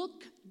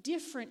look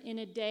different in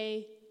a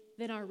day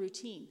than our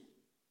routine.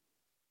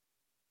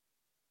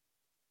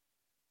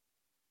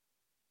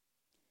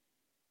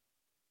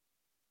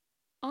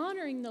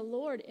 Honoring the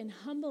Lord and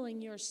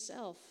humbling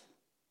yourself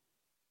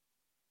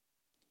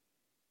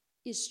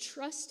is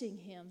trusting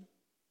him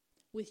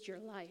with your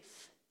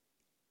life.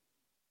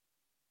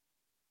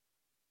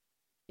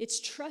 It's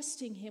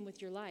trusting him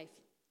with your life.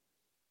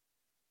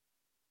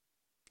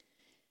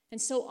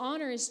 And so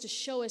honor is to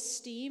show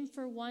esteem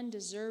for one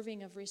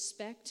deserving of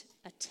respect,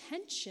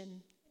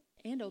 attention,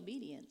 and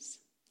obedience.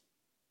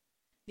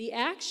 The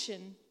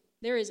action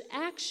There is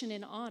action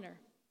in honor.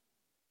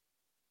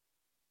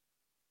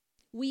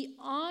 We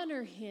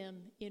honor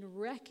him in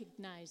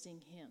recognizing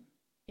him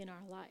in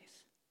our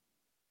life.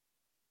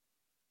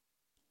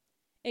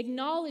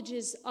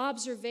 Acknowledges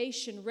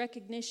observation,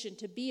 recognition,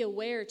 to be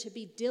aware, to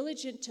be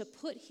diligent, to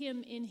put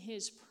him in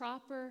his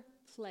proper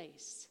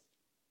place.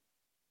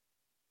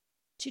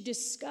 To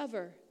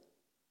discover,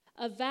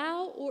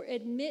 avow or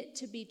admit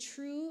to be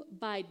true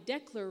by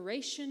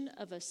declaration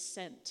of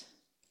assent.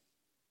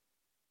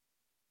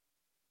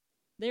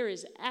 There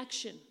is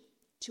action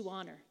to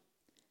honor.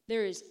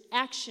 There is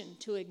action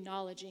to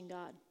acknowledging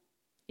God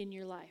in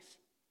your life.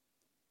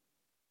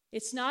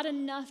 It's not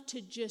enough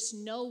to just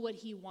know what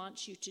he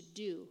wants you to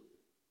do.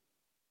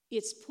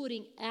 It's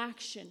putting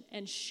action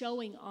and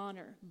showing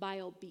honor by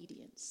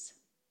obedience.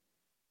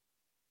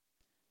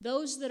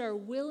 Those that are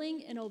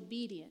willing and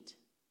obedient,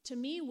 to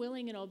me,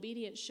 willing and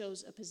obedient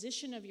shows a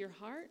position of your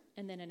heart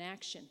and then an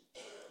action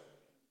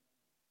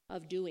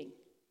of doing.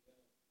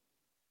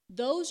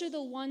 Those are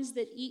the ones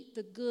that eat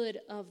the good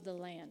of the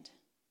land.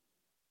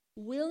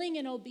 Willing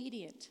and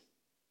obedient.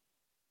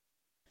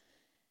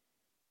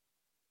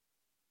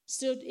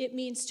 So it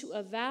means to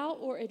avow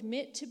or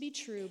admit to be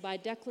true by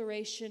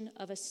declaration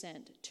of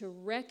assent, to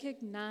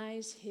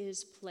recognize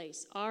his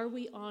place. Are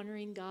we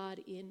honoring God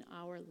in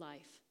our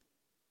life?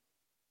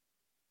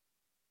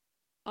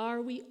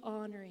 Are we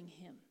honoring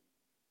him?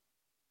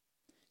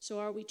 So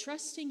are we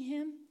trusting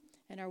him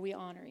and are we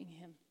honoring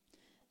him?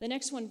 The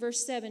next one,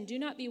 verse 7, do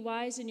not be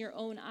wise in your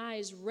own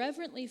eyes,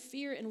 reverently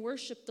fear and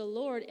worship the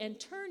Lord, and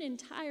turn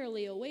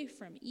entirely away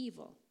from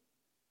evil.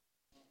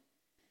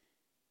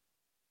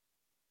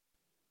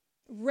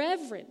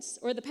 Reverence,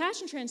 or the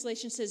Passion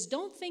Translation says,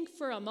 don't think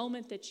for a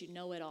moment that you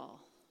know it all.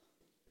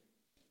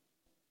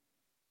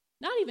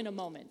 Not even a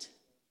moment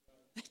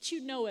that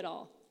you know it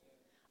all.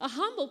 A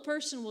humble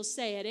person will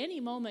say at any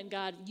moment,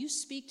 God, you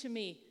speak to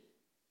me.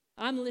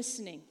 I'm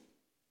listening.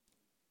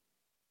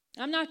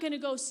 I'm not going to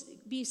go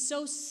be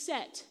so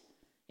set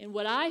in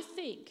what I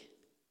think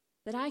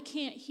that I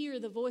can't hear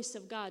the voice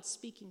of God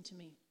speaking to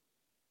me.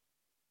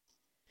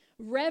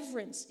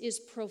 Reverence is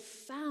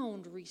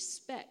profound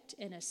respect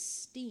and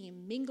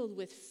esteem mingled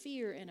with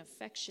fear and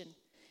affection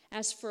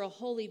as for a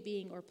holy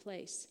being or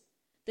place.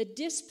 The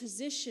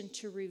disposition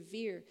to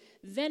revere,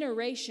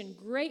 veneration,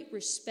 great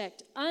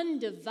respect,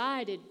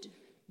 undivided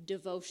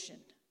devotion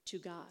to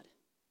God.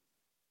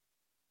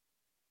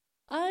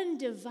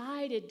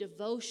 Undivided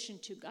devotion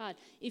to God.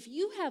 If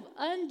you have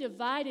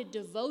undivided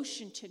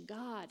devotion to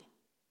God,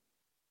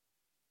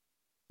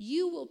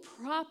 you will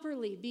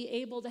properly be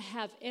able to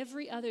have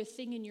every other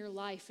thing in your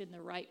life in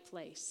the right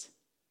place.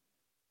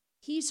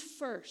 He's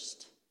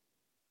first.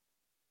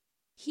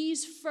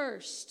 He's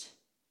first.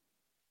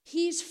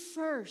 He's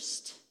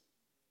first.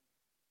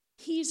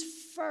 He's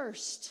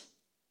first.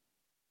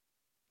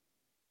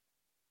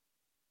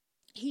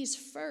 He's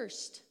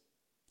first.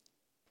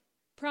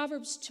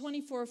 Proverbs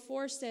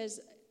 24:4 says,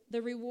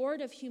 the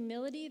reward of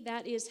humility,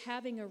 that is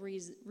having a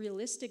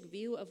realistic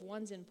view of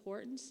one's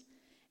importance,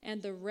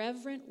 and the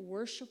reverent,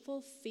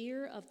 worshipful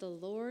fear of the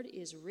Lord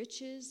is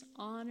riches,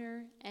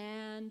 honor,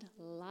 and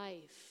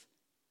life.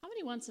 How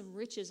many want some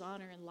riches,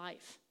 honor, and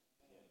life?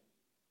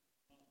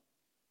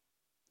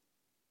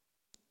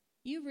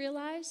 You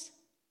realize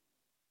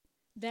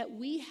that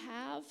we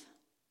have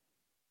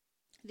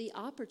the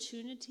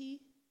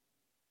opportunity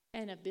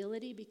and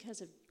ability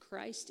because of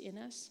Christ in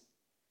us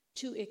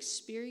to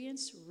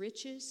experience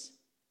riches,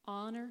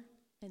 honor,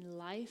 and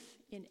life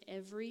in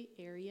every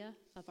area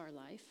of our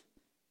life.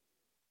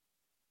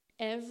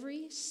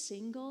 Every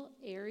single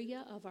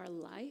area of our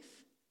life.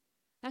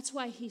 That's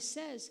why he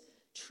says,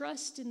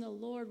 trust in the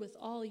Lord with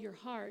all your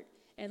heart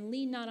and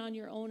lean not on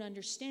your own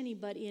understanding,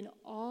 but in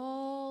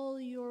all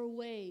your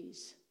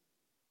ways.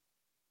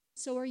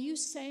 So are you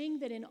saying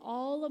that in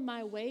all of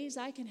my ways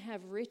I can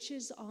have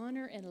riches,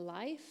 honor, and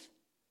life?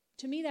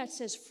 To me that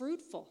says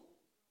fruitful.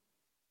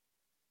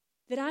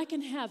 That I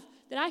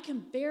can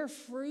bear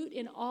fruit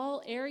in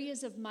all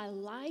areas of my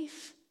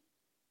life.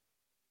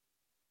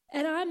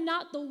 And I'm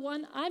not the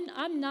one,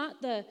 I'm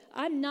not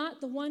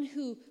the one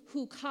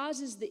who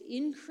causes the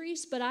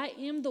increase, but I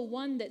am the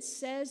one that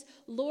says,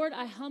 Lord,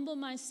 I humble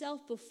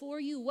myself before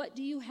you. What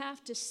do you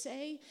have to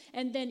say?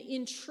 And then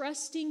in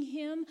trusting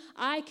him,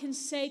 I can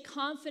say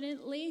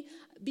confidently,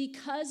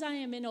 because I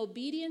am in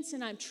obedience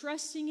and I'm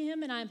trusting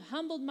him and I've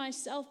humbled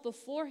myself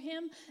before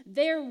him,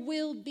 there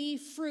will be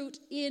fruit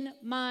in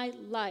my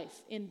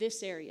life in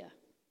this area.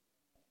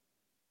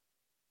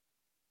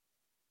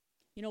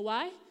 You know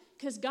why?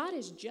 Because God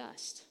is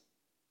just.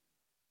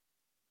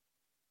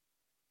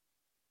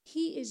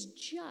 He is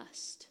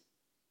just.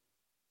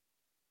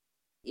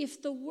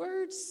 If the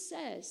word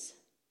says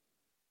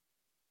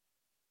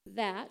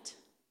that,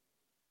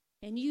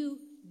 and you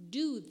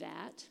do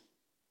that,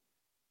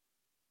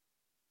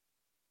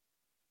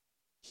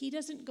 he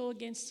doesn't go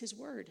against his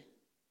word.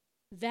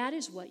 That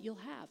is what you'll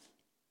have.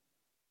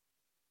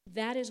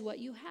 That is what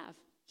you have.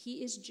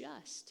 He is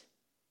just.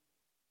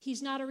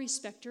 He's not a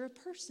respecter of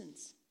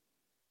persons.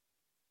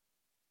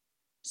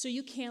 So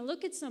you can't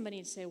look at somebody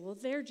and say, well,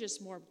 they're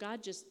just more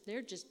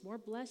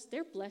blessed.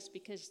 They're blessed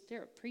because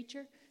they're a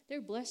preacher.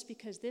 They're blessed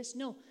because this.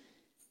 No.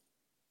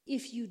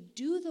 If you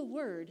do the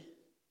word,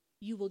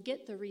 you will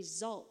get the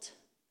result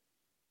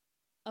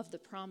of the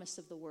promise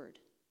of the word.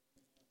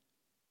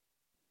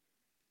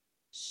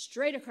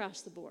 Straight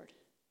across the board.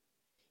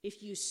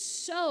 If you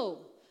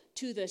sow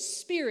to the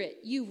Spirit,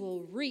 you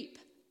will reap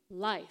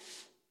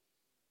life.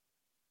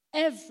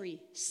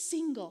 Every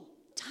single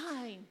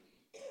time.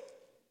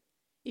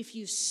 If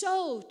you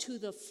sow to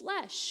the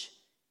flesh,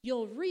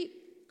 you'll reap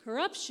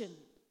corruption.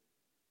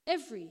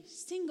 Every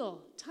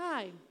single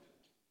time.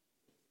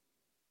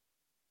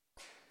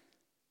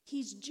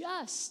 He's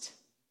just.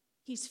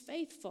 He's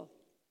faithful.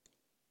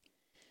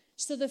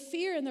 So the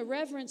fear and the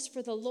reverence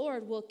for the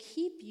Lord will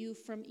keep you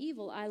from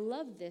evil. I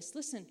love this.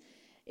 Listen,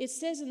 it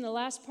says in the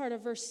last part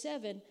of verse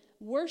 7,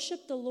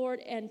 worship the Lord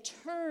and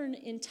turn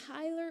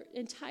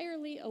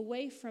entirely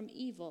away from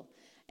evil.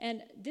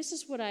 And this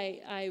is what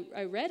I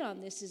read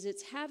on this, is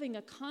it's having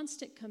a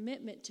constant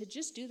commitment to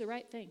just do the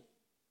right thing.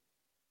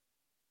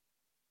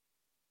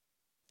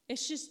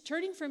 It's just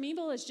turning from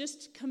evil is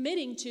just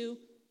committing to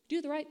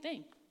do the right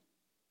thing.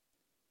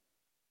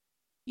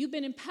 You've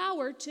been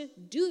empowered to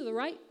do the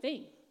right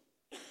thing.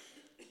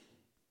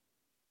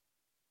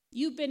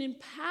 You've been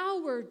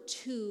empowered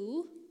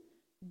to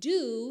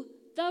do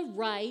the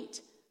right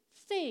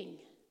thing.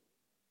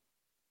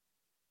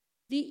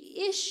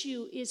 The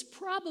issue is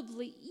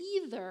probably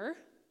either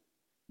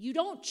you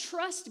don't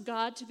trust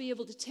God to be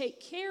able to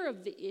take care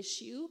of the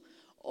issue,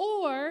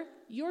 or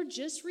you're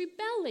just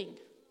rebelling.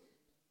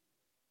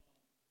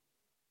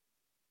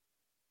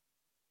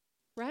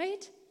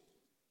 Right?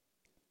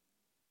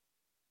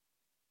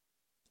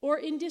 Or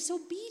in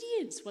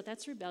disobedience. Well,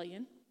 that's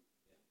rebellion.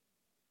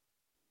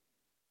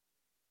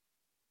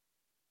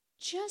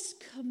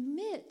 Just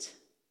commit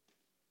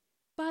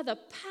by the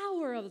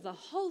power of the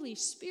Holy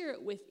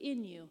Spirit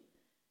within you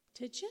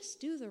to just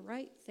do the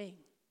right thing.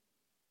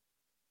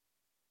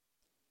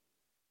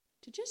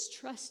 To just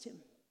trust Him.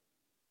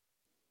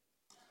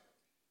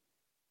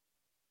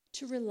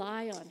 To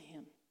rely on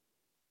Him.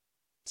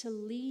 To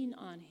lean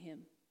on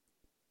Him.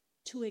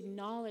 To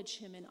acknowledge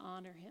Him and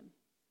honor Him.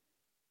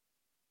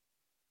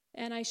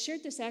 And I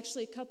shared this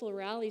actually a couple of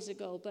rallies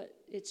ago, but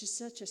it's just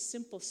such a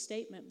simple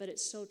statement, but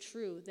it's so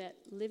true, that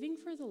living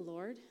for the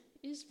Lord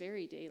is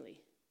very daily.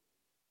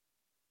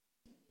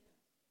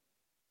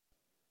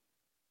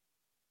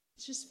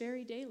 It's just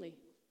very daily.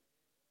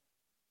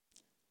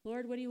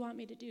 Lord, what do you want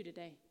me to do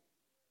today?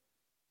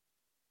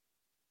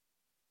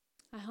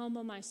 I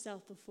humble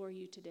myself before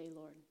you today,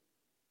 Lord.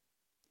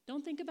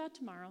 Don't think about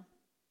tomorrow.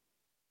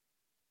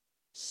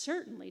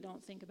 Certainly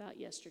don't think about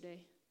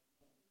yesterday.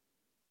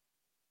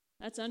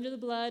 That's under the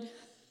blood.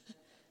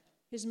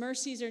 His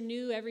mercies are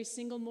new every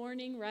single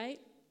morning, right?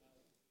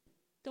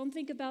 Don't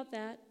think about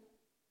that.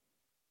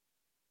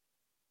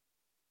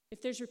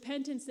 If there's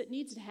repentance that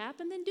needs to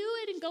happen, then do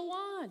it and go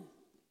on.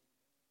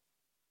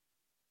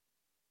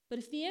 But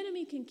if the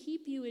enemy can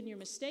keep you in your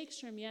mistakes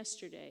from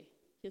yesterday,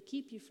 he'll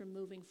keep you from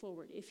moving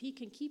forward. If he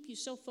can keep you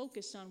so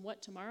focused on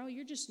what tomorrow,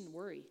 you're just in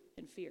worry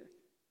and fear.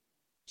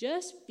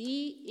 Just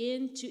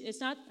be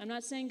I'm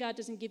not saying God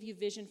doesn't give you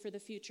vision for the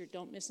future.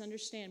 Don't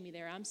misunderstand me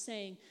there. I'm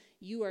saying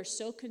you are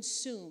so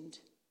consumed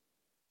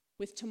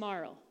with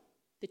tomorrow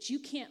that you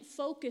can't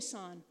focus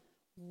on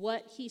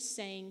what he's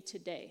saying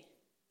today.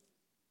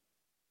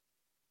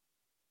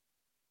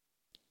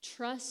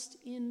 Trust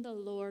in the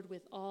Lord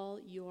with all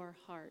your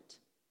heart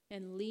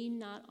and lean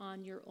not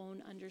on your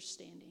own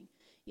understanding.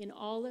 In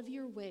all of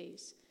your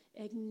ways,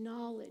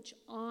 acknowledge,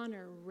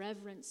 honor,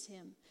 reverence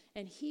him,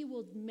 and he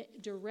will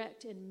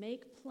direct and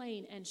make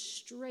plain and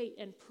straight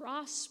and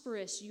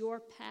prosperous your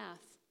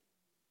path.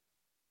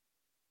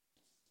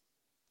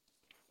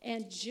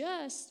 And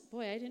I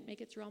didn't make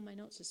it through all my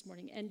notes this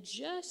morning. And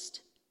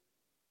just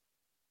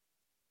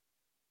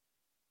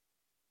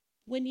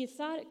when you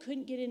thought it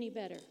couldn't get any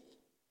better,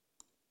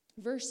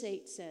 verse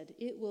 8 said,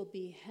 it will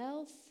be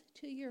health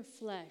to your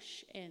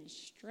flesh and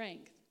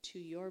strength to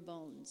your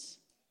bones.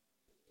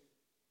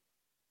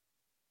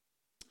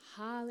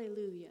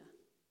 Hallelujah.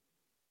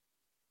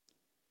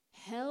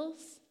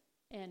 Health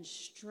and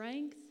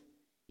strength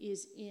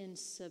is in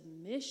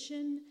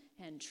submission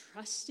and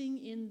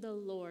trusting in the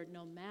Lord,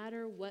 no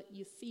matter what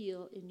you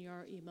feel in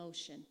your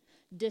emotion.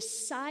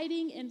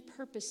 Deciding and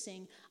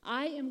purposing,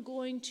 I am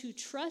going to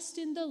trust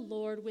in the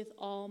Lord with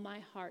all my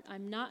heart.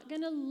 I'm not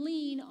going to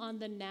lean on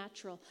the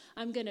natural.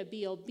 I'm going to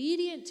be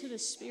obedient to the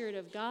Spirit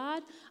of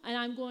God, and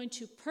I'm going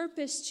to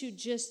purpose to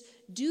just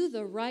do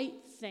the right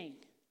thing.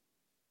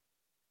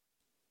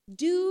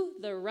 Do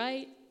the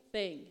right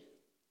thing.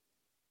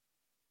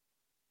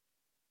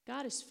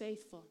 God is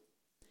faithful,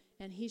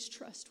 and he's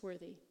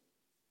trustworthy.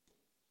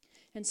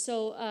 And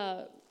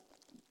so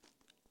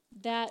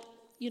that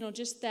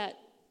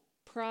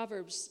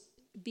Proverbs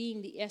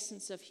being the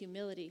essence of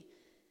humility,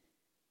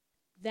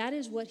 that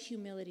is what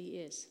humility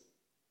is.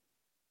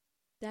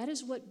 That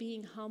is what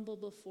being humble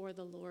before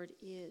the Lord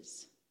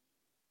is.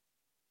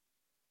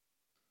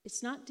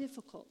 It's not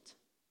difficult.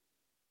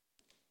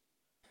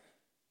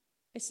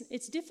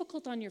 It's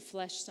difficult on your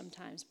flesh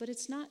sometimes, but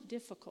it's not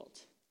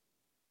difficult.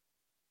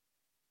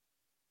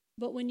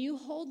 But when you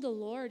hold the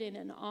Lord in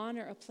an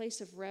honor, a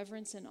place of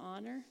reverence and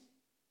honor,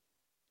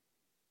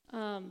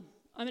 I'm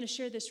going to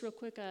share this real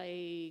quick.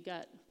 There's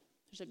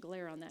a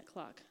glare on that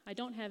clock. I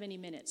don't have any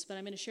minutes, but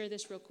I'm going to share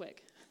this real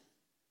quick.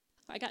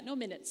 I got no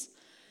minutes.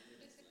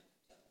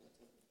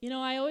 You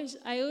know, I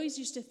always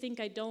used to think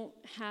I didn't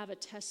have a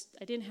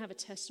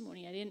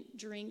testimony. I didn't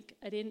drink.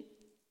 I didn't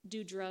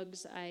do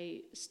drugs.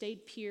 I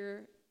stayed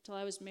pure till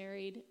I was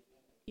married.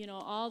 You know,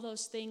 all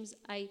those things.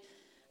 I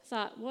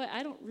thought,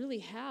 I don't really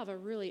have a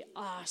really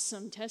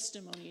awesome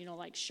testimony, you know,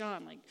 like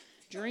Sean, like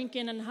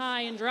drinking and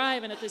high and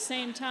driving at the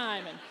same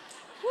time. And,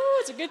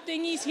 it's a good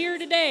thing he's here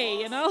today,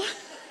 you know.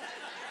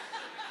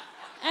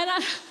 And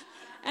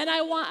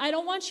I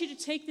don't want you to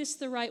take this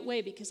the right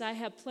way, because I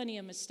have plenty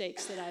of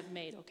mistakes that I've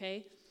made,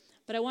 okay?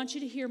 But I want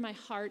you to hear my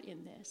heart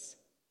in this.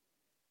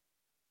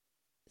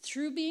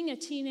 Through being a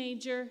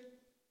teenager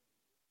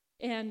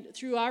and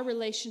through our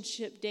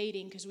relationship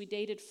dating, because we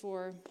dated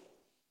for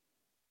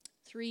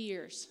 3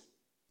 years,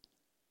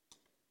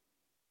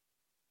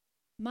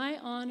 my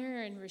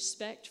honor and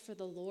respect for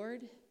the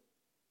Lord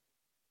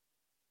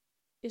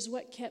is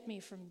what kept me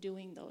from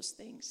doing those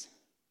things.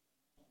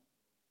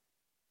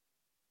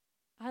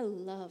 I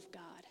love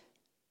God.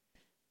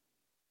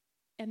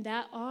 And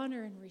that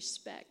honor and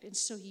respect. And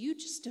so you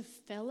just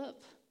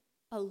develop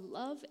a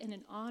love and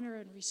an honor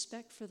and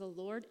respect for the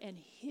Lord and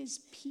his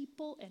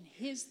people and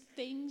his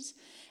things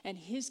and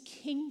his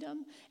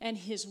kingdom and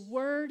his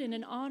word, and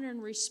an honor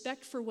and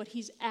respect for what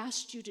he's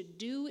asked you to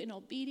do in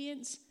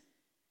obedience.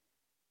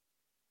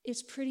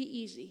 It's pretty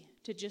easy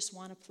to just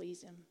want to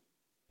please him.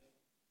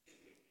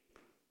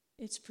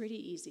 It's pretty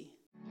easy.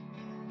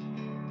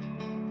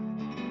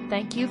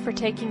 Thank you for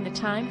taking the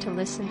time to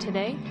listen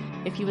today.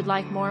 If you would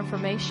like more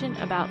information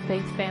about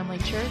Faith Family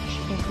Church,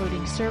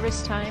 including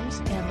service times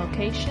and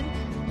location,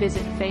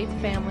 visit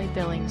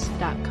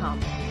faithfamilybillings.com.